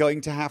probably going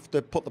to have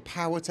to put the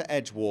power to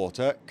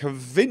Edgewater,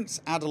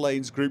 convince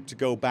Adelaide's group to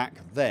go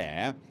back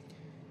there,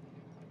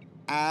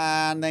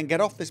 and then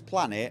get off this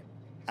planet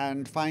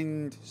and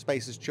find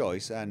Spacer's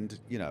Choice and,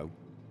 you know,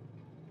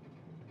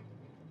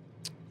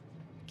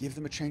 give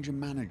them a change of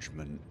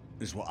management,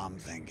 is what I'm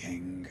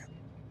thinking.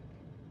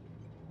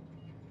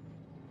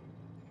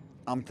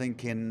 I'm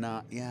thinking,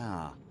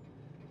 yeah.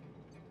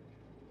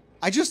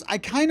 I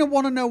kind of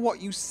want to know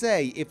what you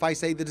say if I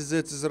say the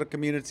deserters are a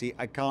community.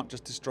 I can't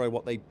just destroy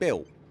what they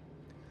built.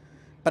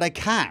 But I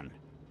can.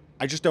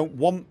 I just don't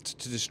want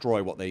to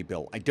destroy what they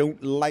built. I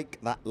don't like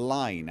that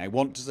line. I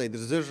want to say the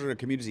deserters are a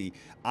community.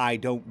 I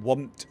don't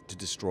want to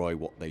destroy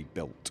what they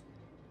built.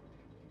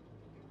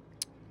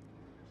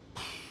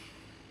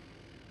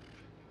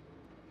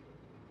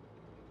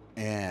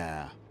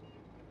 Yeah.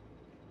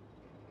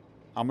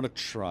 I'm going to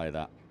try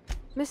that.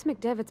 Miss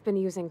McDevitt's been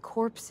using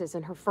corpses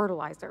in her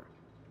fertilizer.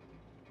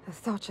 The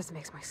thought just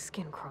makes my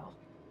skin crawl.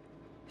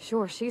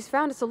 Sure, she's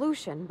found a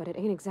solution, but it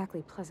ain't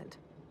exactly pleasant.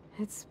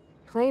 It's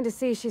plain to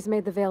see she's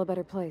made the Vale a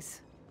better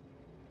place.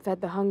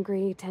 Fed the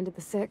hungry, tended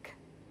the sick.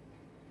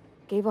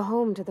 Gave a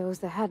home to those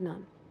that had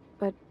none.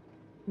 But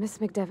Miss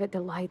McDevitt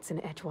delights in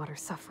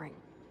Edgewater's suffering.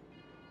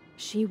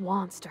 She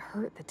wants to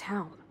hurt the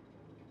town.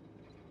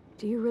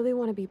 Do you really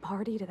want to be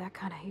party to that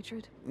kind of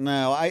hatred?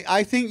 No,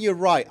 I think you're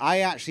right.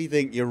 I actually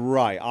think you're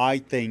right. I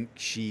think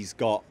she is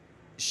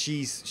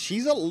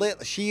a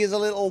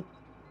little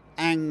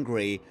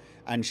angry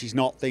and she's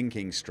not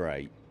thinking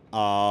straight.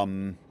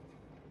 Whilst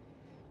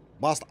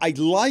I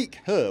like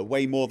her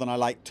way more than I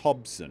like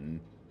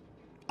Thompson,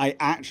 I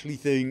actually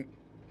think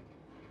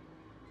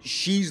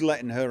she's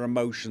letting her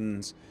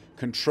emotions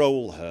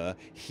control her.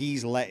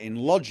 He's letting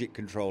logic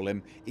control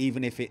him,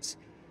 even if it's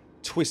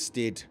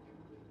twisted,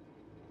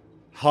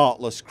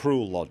 heartless,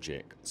 cruel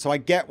logic. So I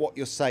get what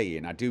you're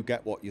saying. I do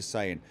get what you're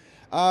saying.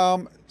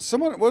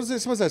 Someone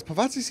says,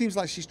 Pavati seems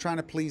like she's trying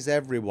to please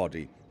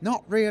everybody.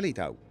 Not really,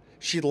 though.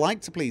 She'd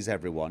like to please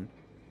everyone,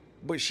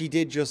 but she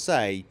did just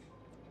say,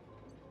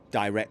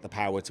 direct the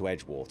power to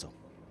Edgewater.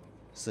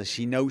 So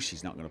she knows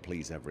she's not going to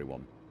please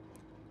everyone.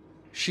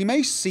 She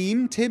may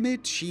seem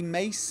timid, she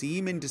may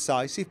seem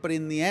indecisive, but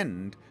in the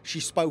end, she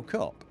spoke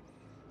up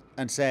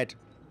and said,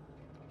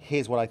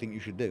 here's what I think you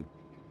should do.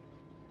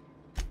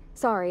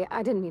 Sorry,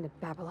 I didn't mean to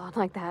babble on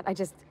like that.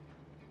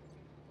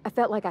 I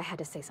felt like I had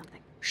to say something.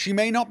 She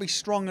may not be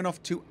strong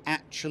enough to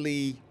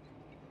actually...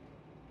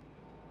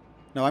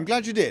 No, I'm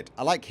glad you did.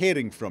 I like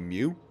hearing from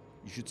you.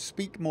 You should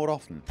speak more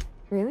often.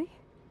 Really?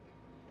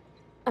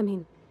 I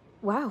mean,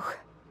 wow.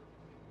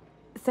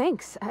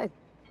 Thanks.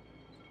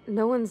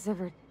 No one's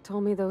ever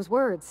told me those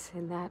words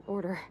in that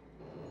order.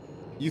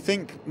 You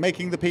think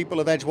making the people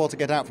of Edgewater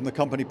get out from the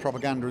company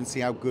propaganda and see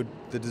how good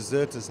the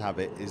deserters have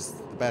it is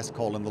the best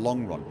call in the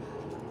long run?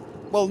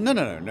 Well,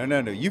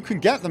 no. You can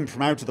get them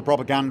from out of the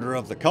propaganda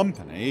of the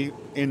company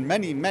in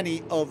many,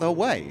 many other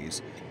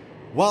ways.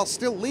 while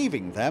still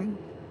leaving them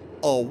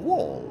a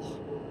wall.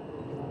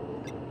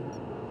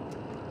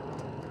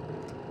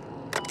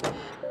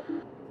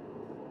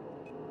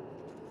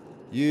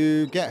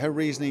 You get her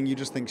reasoning, you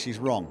just think she's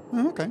wrong.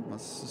 Oh, okay,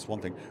 that's one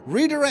thing.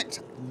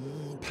 Redirect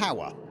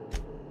power.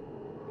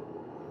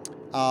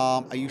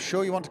 Are you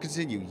sure you want to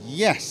continue?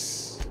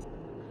 Yes.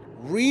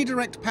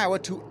 Redirect power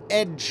to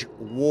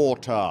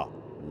Edgewater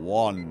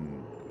 1. I'm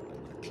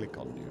going to click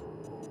on you.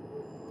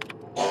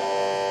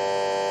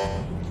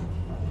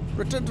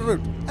 Return to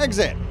route.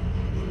 Exit.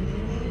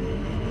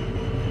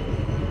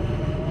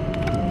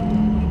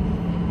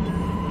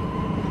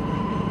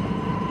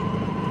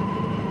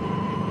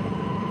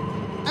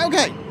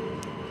 Okay.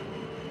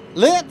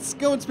 Let's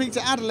go and speak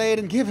to Adelaide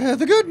and give her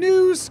the good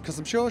news, because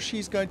I'm sure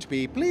she's going to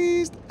be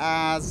pleased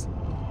as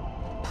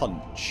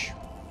punch.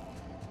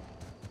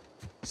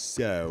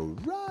 So,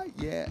 right,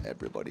 yeah,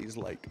 everybody's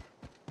like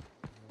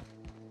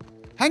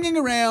hanging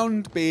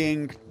around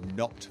being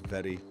not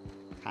very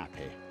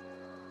happy.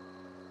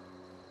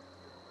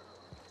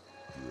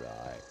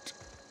 Right.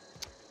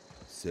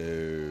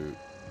 So,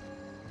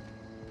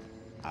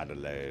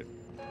 Adelaide.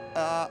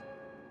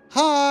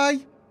 Hi!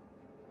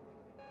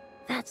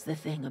 That's the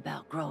thing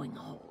about growing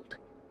old.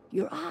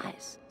 Your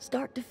eyes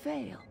start to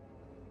fail.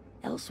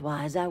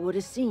 Elsewise, I would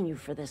have seen you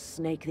for the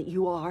snake that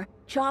you are,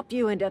 chopped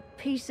you into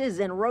pieces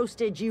and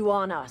roasted you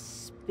on a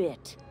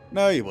spit.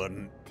 No, you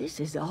wouldn't. This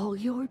is all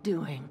you're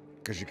doing.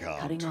 Because you can't.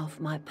 Cutting off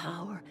my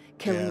power,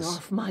 killing Yes.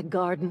 off my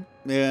garden.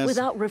 Yes.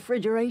 Without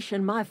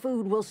refrigeration, my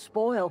food will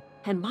spoil,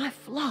 and my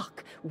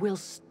flock will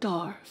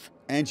starve.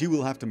 And you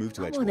will have to move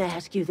to I want to Edgewater.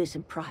 ask you this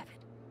in private,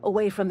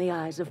 away from the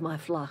eyes of my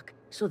flock,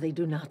 so they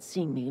do not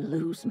see me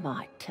lose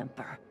my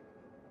temper.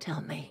 Tell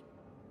me,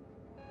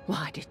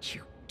 why did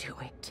you do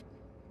it?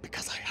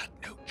 Because I had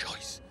no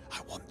choice. I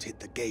wanted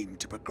the game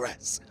to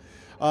progress.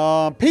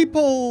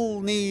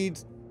 People need...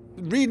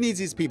 Reed needs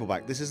his people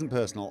back. This isn't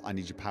personal. I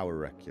need your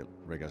power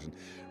regulation.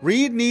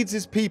 Reed needs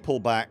his people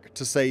back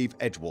to save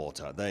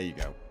Edgewater. There you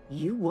go.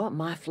 You want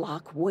my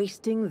flock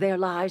wasting their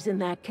lives in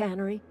that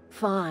cannery?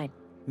 Fine.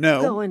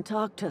 No. Go and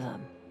talk to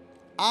them.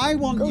 I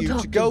want Go you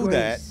talk to go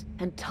there, Grace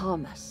and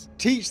Thomas.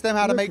 teach them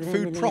how to Look make them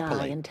food in the eye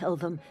properly. and tell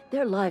them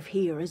their life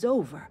here is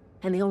over,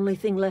 and the only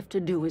thing left to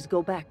do is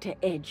go back to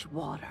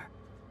Edgewater.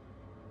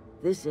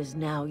 This is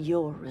now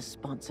your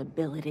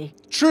responsibility.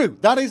 True.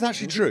 That is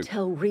actually And true.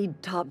 tell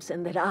Reed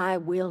Thompson that I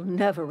will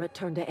never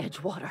return to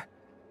Edgewater.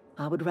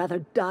 I would rather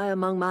die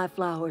among my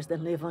flowers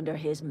than live under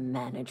his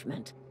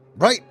management.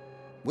 Right.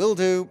 Will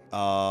do.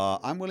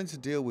 I'm willing to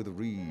deal with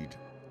Reed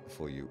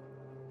for you.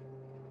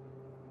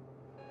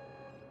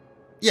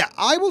 Yeah,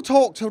 I will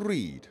talk to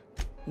Reed.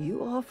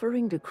 You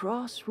offering to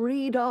cross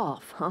Reed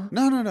off, huh?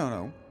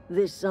 No.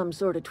 This some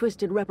sort of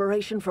twisted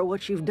reparation for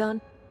what you've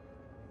done?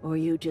 Or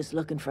you just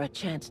looking for a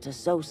chance to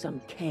sow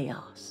some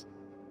chaos?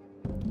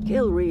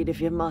 Kill Reed if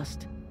you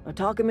must, or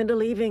talk him into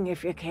leaving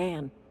if you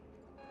can.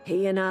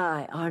 He and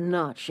I are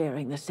not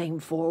sharing the same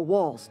four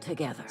walls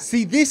together.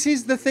 See, this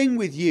is the thing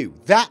with you.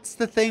 That's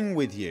the thing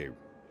with you.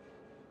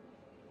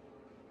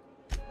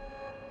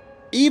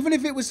 Even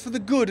if it was for the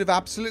good of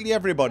absolutely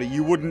everybody,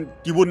 you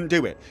wouldn't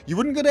do it. You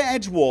wouldn't go to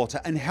Edgewater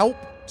and help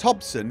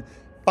Thompson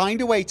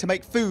find a way to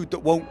make food that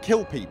won't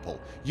kill people.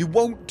 You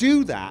won't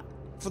do that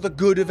for the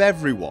good of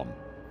everyone.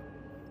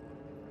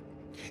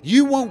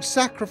 You won't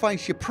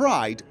sacrifice your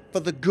pride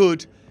for the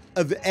good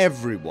of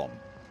everyone.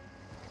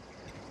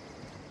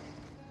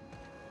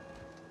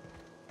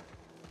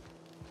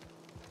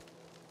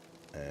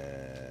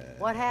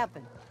 What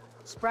happened?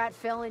 Sprat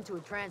fell into a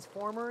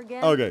transformer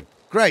again? Okay.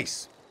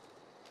 Grace.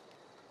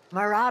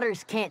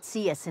 Marauders can't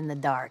see us in the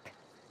dark.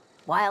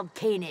 Wild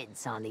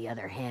canids, on the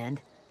other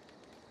hand.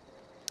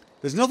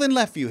 There's nothing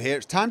left for you here.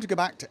 It's time to go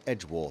back to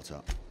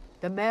Edgewater.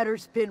 The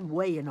matter's been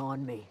weighing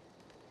on me.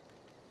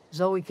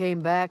 Zoe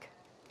came back,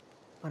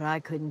 but I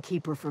couldn't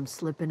keep her from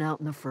slipping out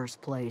in the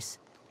first place.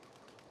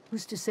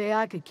 Who's to say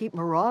I could keep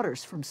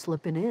marauders from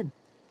slipping in?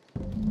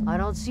 I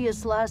don't see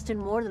us lasting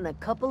more than a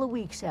couple of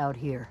weeks out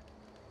here.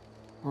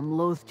 I'm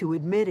loath to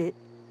admit it.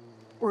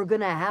 We're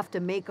gonna have to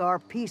make our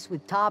peace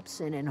with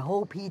Thompson and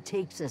hope he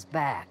takes us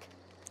back.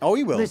 Oh,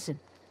 he will. Listen,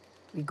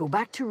 we go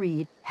back to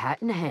Reed, hat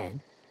in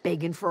hand,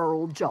 begging for our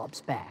old jobs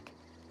back.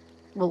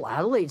 Well,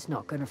 Adelaide's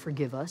not gonna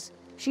forgive us.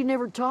 She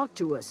never talked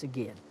to us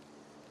again.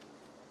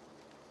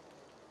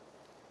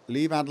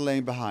 Leave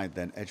Adelaide behind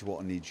then.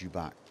 Edgewater needs you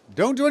back.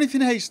 Don't do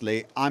anything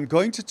hastily. I'm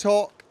going to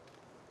talk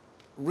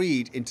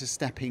Reed into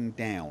stepping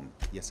down.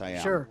 Yes, I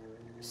am. Sure,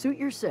 suit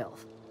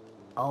yourself.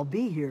 I'll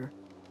be here.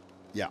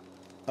 Yeah.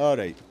 All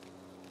right.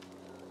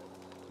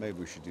 Maybe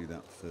we should do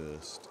that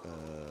first.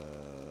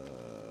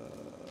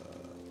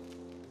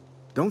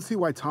 Don't see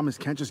why Thomas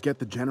can't just get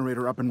the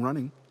generator up and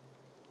running.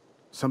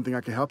 Something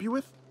I can help you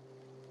with?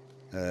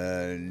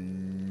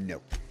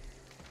 No.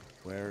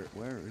 Where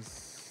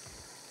is...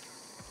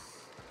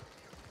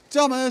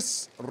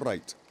 Thomas!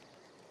 Right.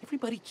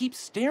 Everybody keeps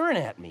staring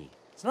at me.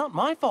 It's not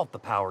my fault the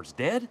power's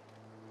dead.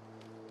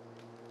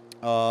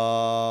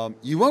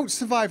 You won't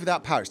survive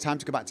without power. It's time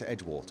to go back to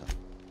Edgewater.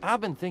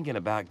 I've been thinking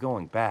about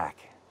going back.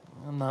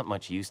 I'm not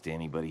much use to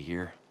anybody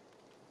here.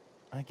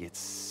 I get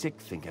sick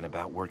thinking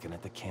about working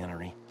at the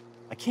cannery.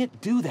 I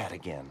can't do that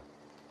again.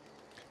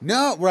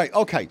 No, right,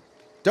 okay.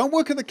 Don't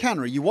work at the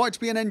cannery. You wanted to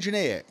be an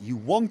engineer. You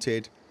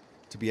wanted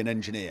to be an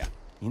engineer.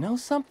 You know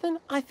something?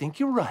 I think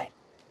you're right.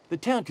 The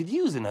town could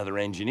use another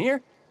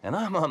engineer, and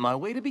I'm on my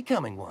way to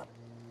becoming one.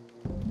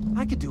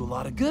 I could do a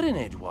lot of good in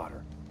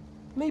Edgewater.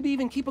 Maybe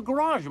even keep a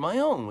garage of my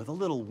own with a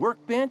little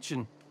workbench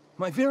and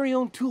my very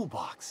own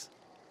toolbox.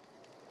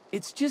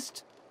 It's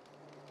just...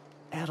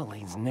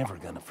 Adelaide's never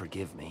gonna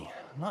forgive me.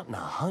 Not in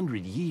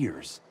 100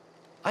 years.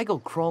 I go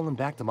crawling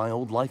back to my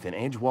old life in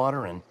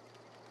Edgewater, and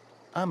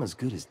I'm as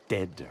good as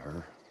dead to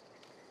her.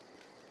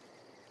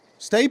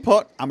 Stay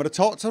put. I'm going to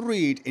talk to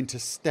Reed into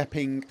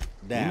stepping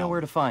down. You know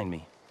where to find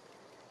me.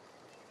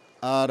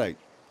 Alright,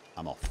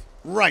 I'm off.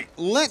 Right,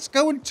 let's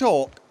go and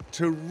talk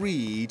to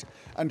Reed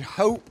and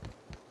hope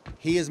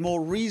he is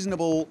more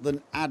reasonable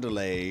than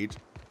Adelaide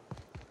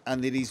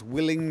and that he's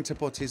willing to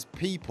put his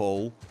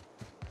people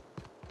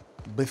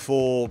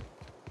before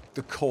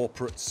the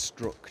corporate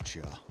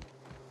structure.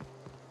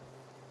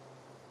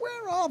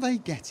 Where are they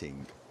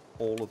getting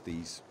all of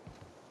these?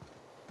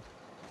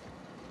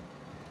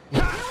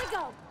 Here we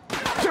go.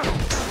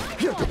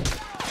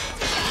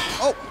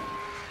 Oh!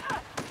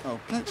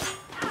 Okay.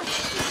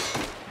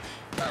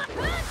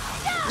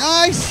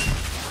 Nice!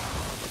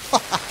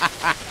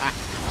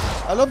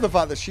 I love the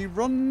fact that she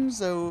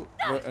runs over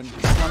and...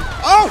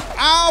 Oh!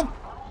 Ow!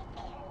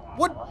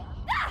 What?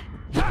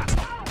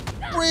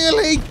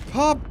 Really?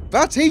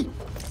 Betty?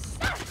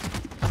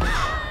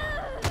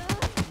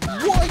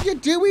 What are you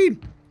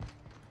doing?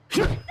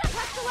 Ow.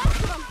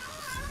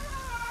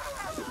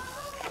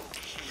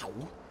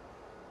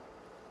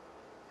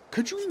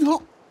 Could you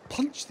not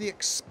punch the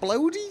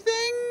explodey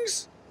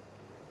things?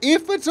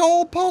 If at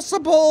all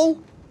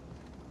possible.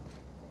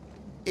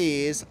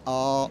 Ears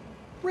are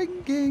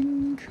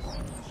ringing.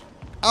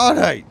 Are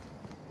they?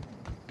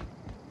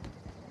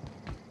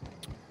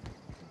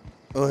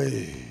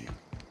 Oy.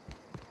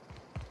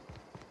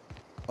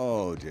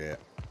 Oh dear.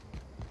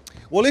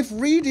 Well, if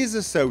Reed is a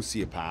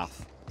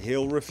sociopath,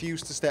 he'll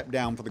refuse to step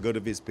down for the good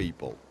of his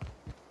people.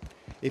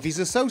 If he's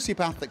a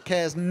sociopath that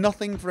cares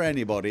nothing for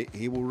anybody,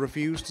 he will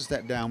refuse to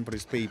step down for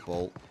his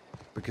people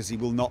because he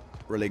will not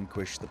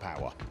relinquish the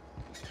power.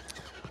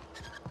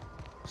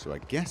 So I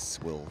guess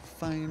we'll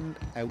find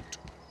out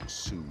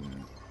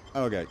soon.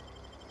 Okay.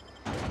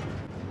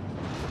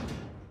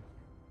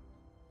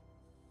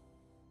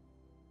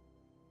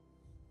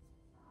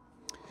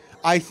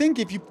 I think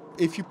if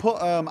you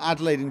put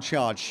Adelaide in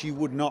charge, she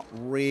would not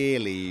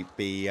really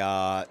be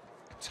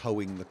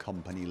towing the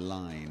company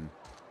line.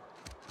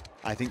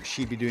 I think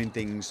she'd be doing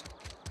things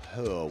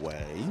her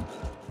way.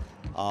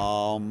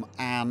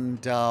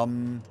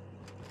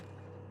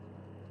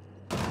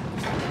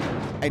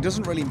 It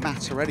doesn't really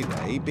matter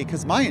anyway,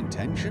 because my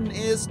intention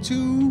is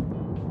to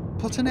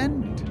put an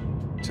end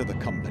to the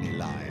company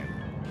line.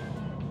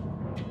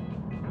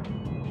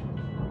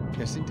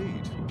 Yes,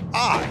 indeed.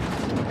 I,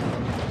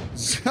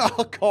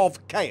 Zarkov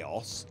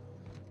Chaos,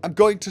 am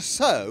going to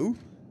sow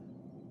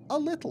a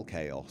little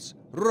chaos.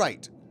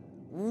 Right.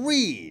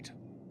 Reed.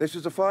 This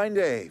is a fine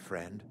day,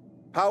 friend.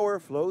 Power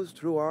flows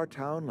through our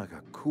town like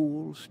a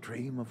cool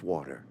stream of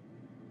water.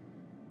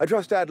 I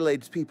trust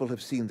Adelaide's people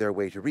have seen their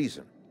way to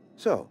reason.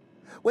 So,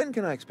 when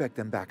can I expect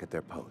them back at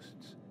their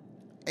posts?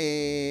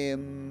 I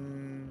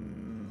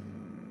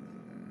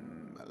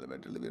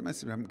delivered a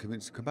message. I haven't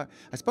convinced her to come back.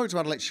 I spoke to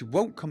Adelaide. She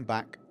won't come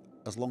back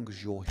as long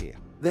as you're here.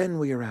 Then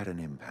we are at an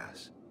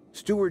impasse.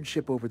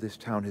 Stewardship over this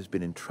town has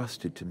been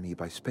entrusted to me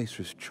by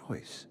Spacer's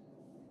Choice.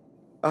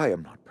 I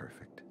am not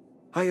perfect.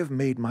 I have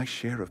made my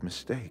share of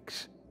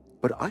mistakes.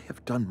 But I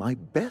have done my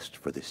best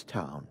for this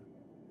town.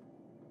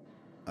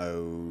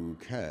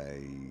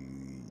 Okay.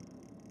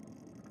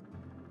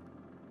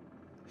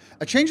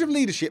 A change of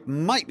leadership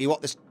might be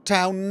what this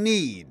town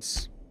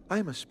needs. I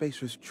am a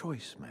Spacer's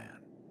Choice man.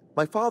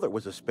 My father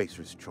was a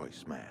Spacer's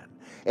Choice man.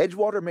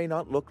 Edgewater may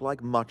not look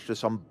like much to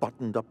some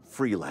buttoned-up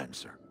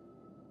freelancer,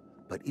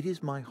 but it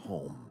is my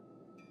home.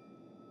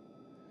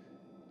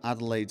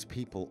 Adelaide's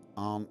people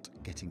aren't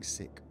getting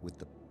sick with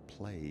the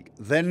plague.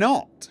 They're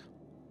not.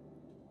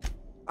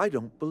 I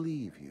don't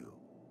believe you.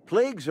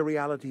 Plague's a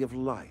reality of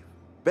life.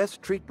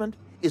 Best treatment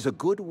is a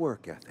good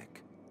work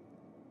ethic.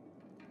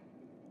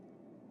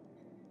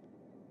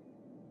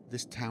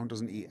 This town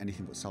doesn't eat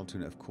anything but salt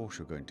tuna. Of course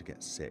you're going to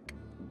get sick.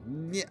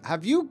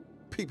 Have you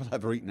people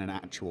ever eaten an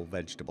actual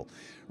vegetable?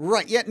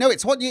 Right, yeah, no,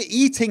 it's what you're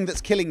eating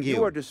that's killing you.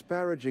 You are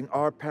disparaging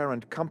our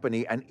parent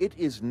company, and it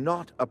is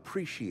not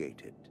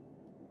appreciated.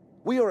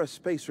 We are a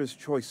Spacer's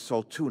Choice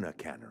salt tuna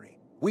cannery.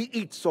 We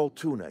eat salt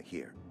tuna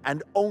here,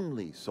 and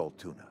only salt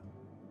tuna.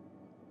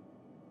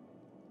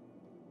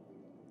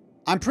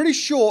 I'm pretty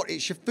sure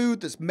it's your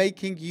food that's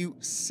making you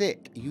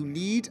sick. You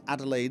need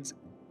Adelaide's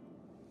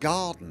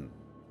garden.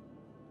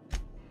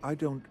 I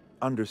don't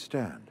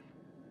understand.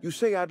 You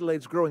say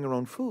Adelaide's growing her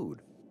own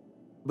food,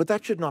 but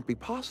that should not be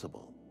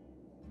possible.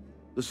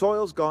 The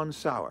soil's gone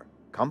sour.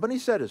 Company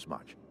said as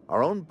much.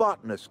 Our own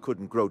botanists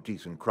couldn't grow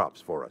decent crops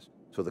for us.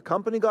 So the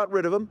company got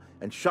rid of him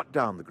and shut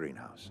down the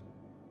greenhouse.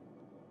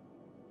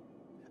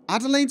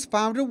 Adelaide's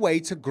found a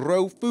way to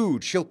grow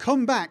food. She'll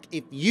come back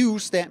if you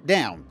step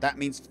down. That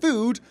means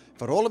food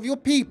for all of your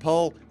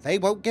people. They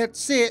won't get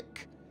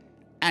sick.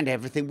 And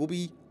everything will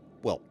be,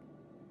 well,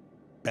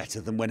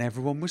 better than when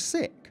everyone was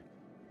sick.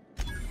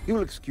 You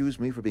will excuse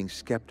me for being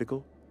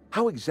skeptical.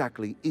 How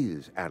exactly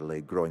is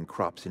Adelaide growing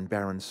crops in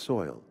barren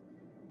soil?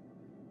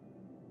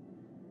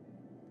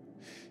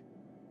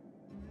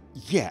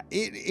 Yeah,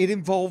 it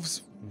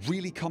involves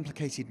really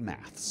complicated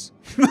maths.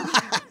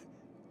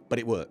 But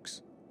it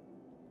works.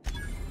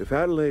 If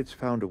Adelaide's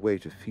found a way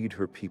to feed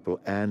her people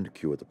and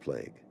cure the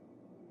plague,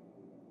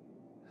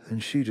 then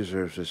she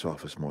deserves this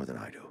office more than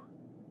I do.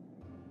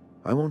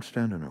 I won't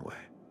stand in her way.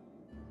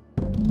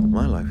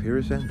 My life here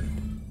is ended.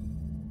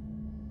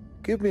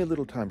 Give me a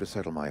little time to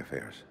settle my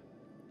affairs.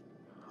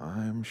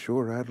 I'm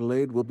sure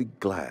Adelaide will be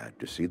glad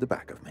to see the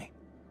back of me.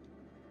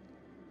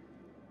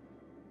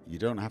 You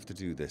don't have to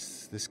do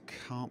this. This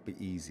can't be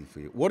easy for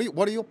you. What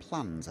are your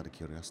plans, out of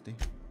curiosity?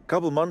 A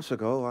couple months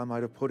ago, I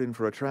might have put in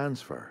for a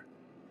transfer.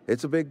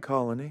 It's a big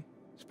colony.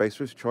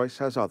 Spacer's Choice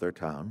has other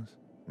towns.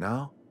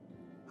 Now,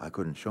 I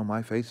couldn't show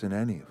my face in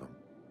any of them.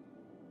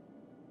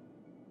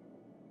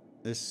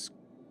 This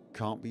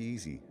can't be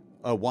easy.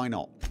 Oh, why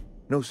not?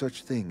 No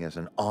such thing as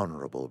an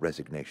honorable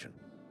resignation.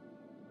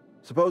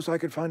 Suppose I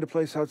could find a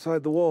place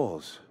outside the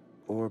walls,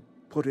 or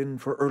put in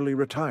for early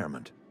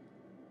retirement.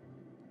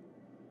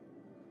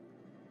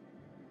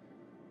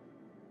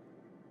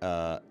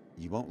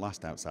 You won't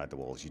last outside the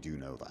walls, you do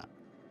know that.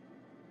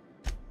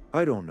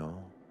 I don't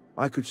know.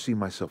 I could see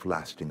myself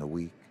lasting a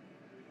week.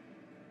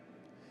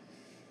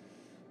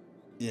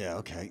 Yeah,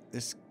 okay.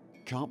 This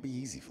can't be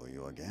easy for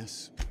you, I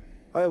guess.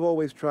 I have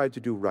always tried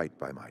to do right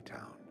by my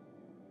town.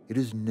 It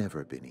has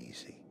never been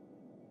easy.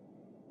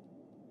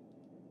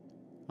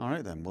 All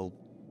right, then. Well,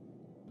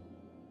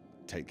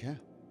 take care.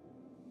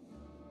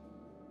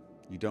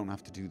 You don't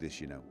have to do this,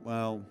 you know.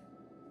 Well,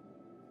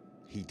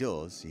 he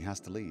does. He has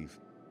to leave.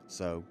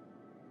 So,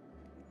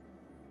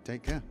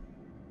 take care.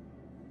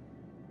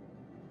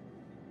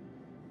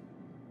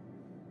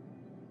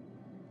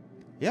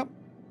 Yep.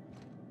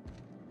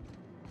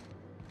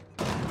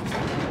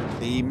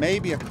 He may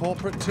be a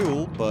corporate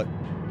tool, but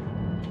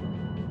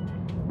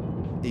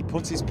he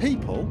puts his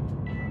people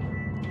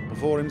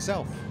before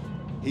himself.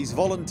 He's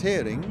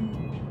volunteering,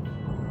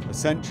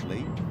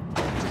 essentially,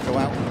 to go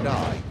out and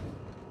die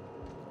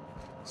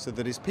so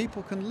that his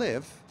people can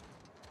live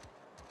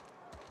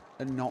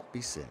and not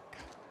be sick.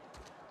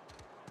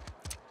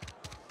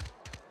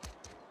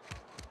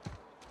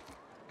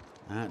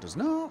 That does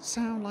not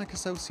sound like a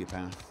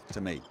sociopath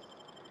to me.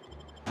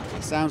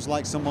 It sounds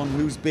like someone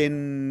who's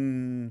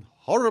been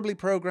horribly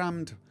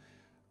programmed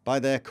by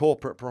their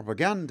corporate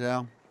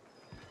propaganda,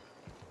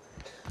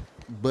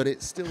 but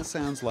it still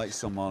sounds like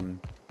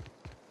someone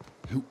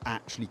who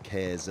actually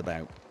cares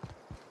about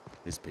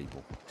his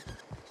people.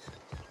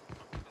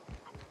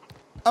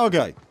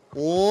 Okay,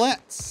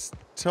 let's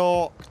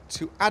talk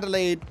to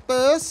Adelaide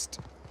first.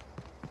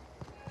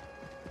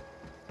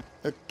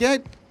 Okay.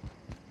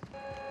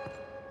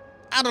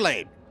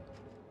 Adelaide.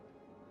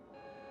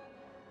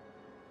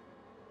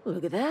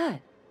 Look at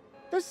that.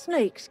 The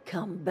snake's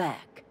come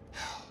back.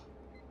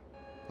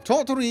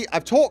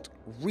 I've talked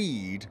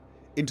Reed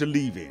into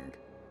leaving.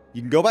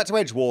 You can go back to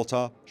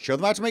Edgewater, show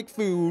them how to make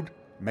food,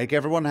 make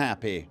everyone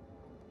happy.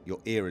 Your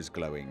ear is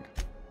glowing.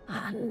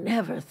 I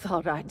never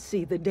thought I'd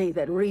see the day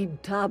that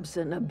Reed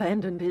Thompson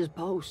abandoned his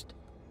post.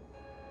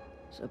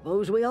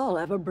 Suppose we all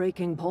have a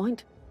breaking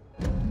point.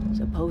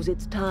 Suppose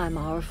it's time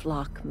our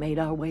flock made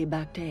our way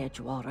back to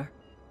Edgewater.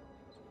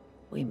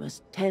 We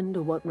must tend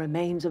to what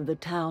remains of the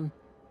town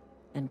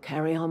and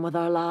carry on with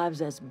our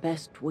lives as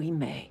best we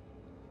may.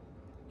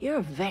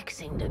 You're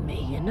vexing to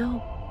me, you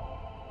know?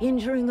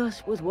 Injuring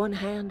us with one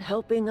hand,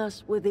 helping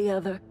us with the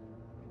other.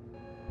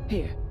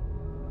 Here,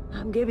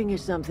 I'm giving you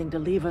something to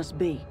leave us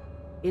be.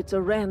 It's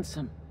a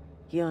ransom,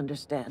 you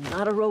understand,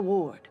 not a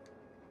reward.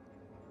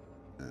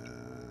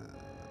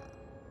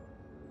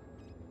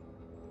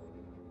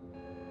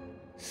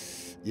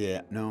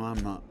 Yeah, no, I'm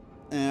not.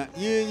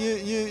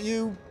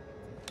 You.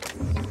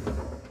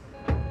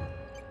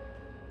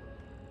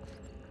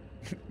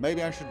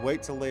 Maybe I should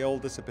wait till they all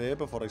disappear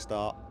before I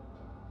start.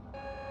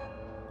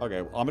 Okay,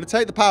 I'm going to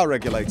take the power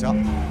regulator.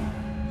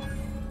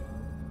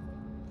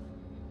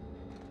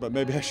 But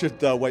maybe I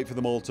should wait for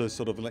them all to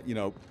sort of, you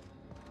know,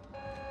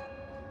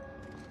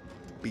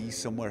 be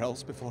somewhere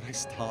else before I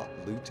start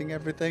looting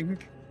everything.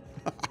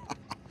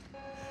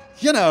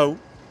 You know,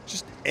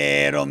 just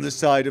err on the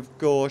side of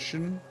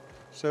caution,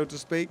 so to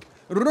speak.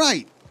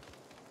 Right.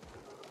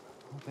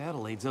 Hope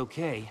Adelaide's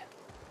okay.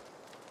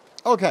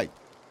 Okay.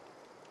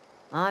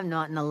 I'm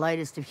not in the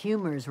lightest of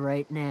humors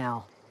right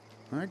now.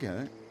 I get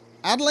it.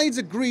 Adelaide's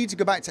agreed to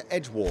go back to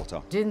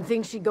Edgewater. Didn't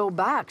think she'd go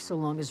back so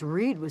long as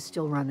Reed was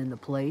still running the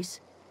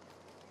place.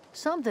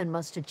 Something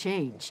must have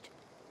changed.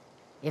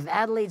 If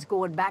Adelaide's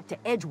going back to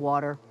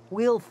Edgewater,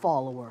 we'll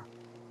follow her.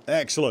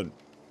 Excellent.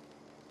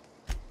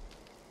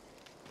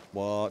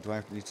 What? Do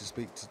I need to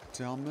speak to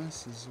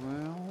Thomas as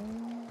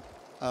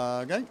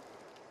well? Okay.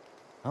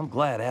 I'm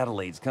glad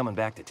Adelaide's coming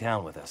back to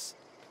town with us.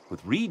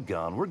 With Reed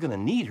gone, we're gonna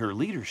need her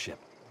leadership.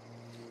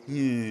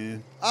 Yeah.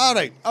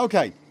 Alright,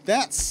 okay.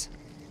 That's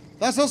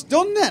us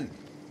done then.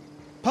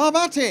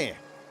 Parvati.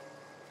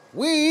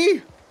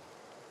 We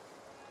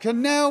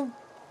can now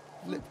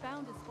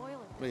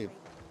leave.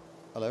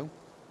 Hello?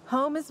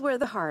 Home is where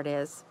the heart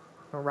is.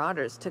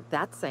 Marauders took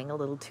that saying a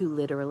little too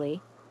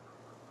literally.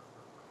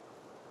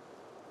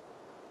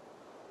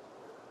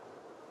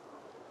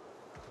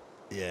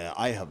 Yeah,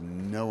 I have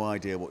no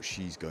idea what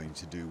she's going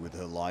to do with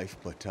her life,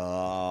 but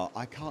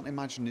I can't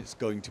imagine it's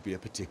going to be a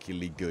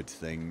particularly good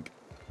thing.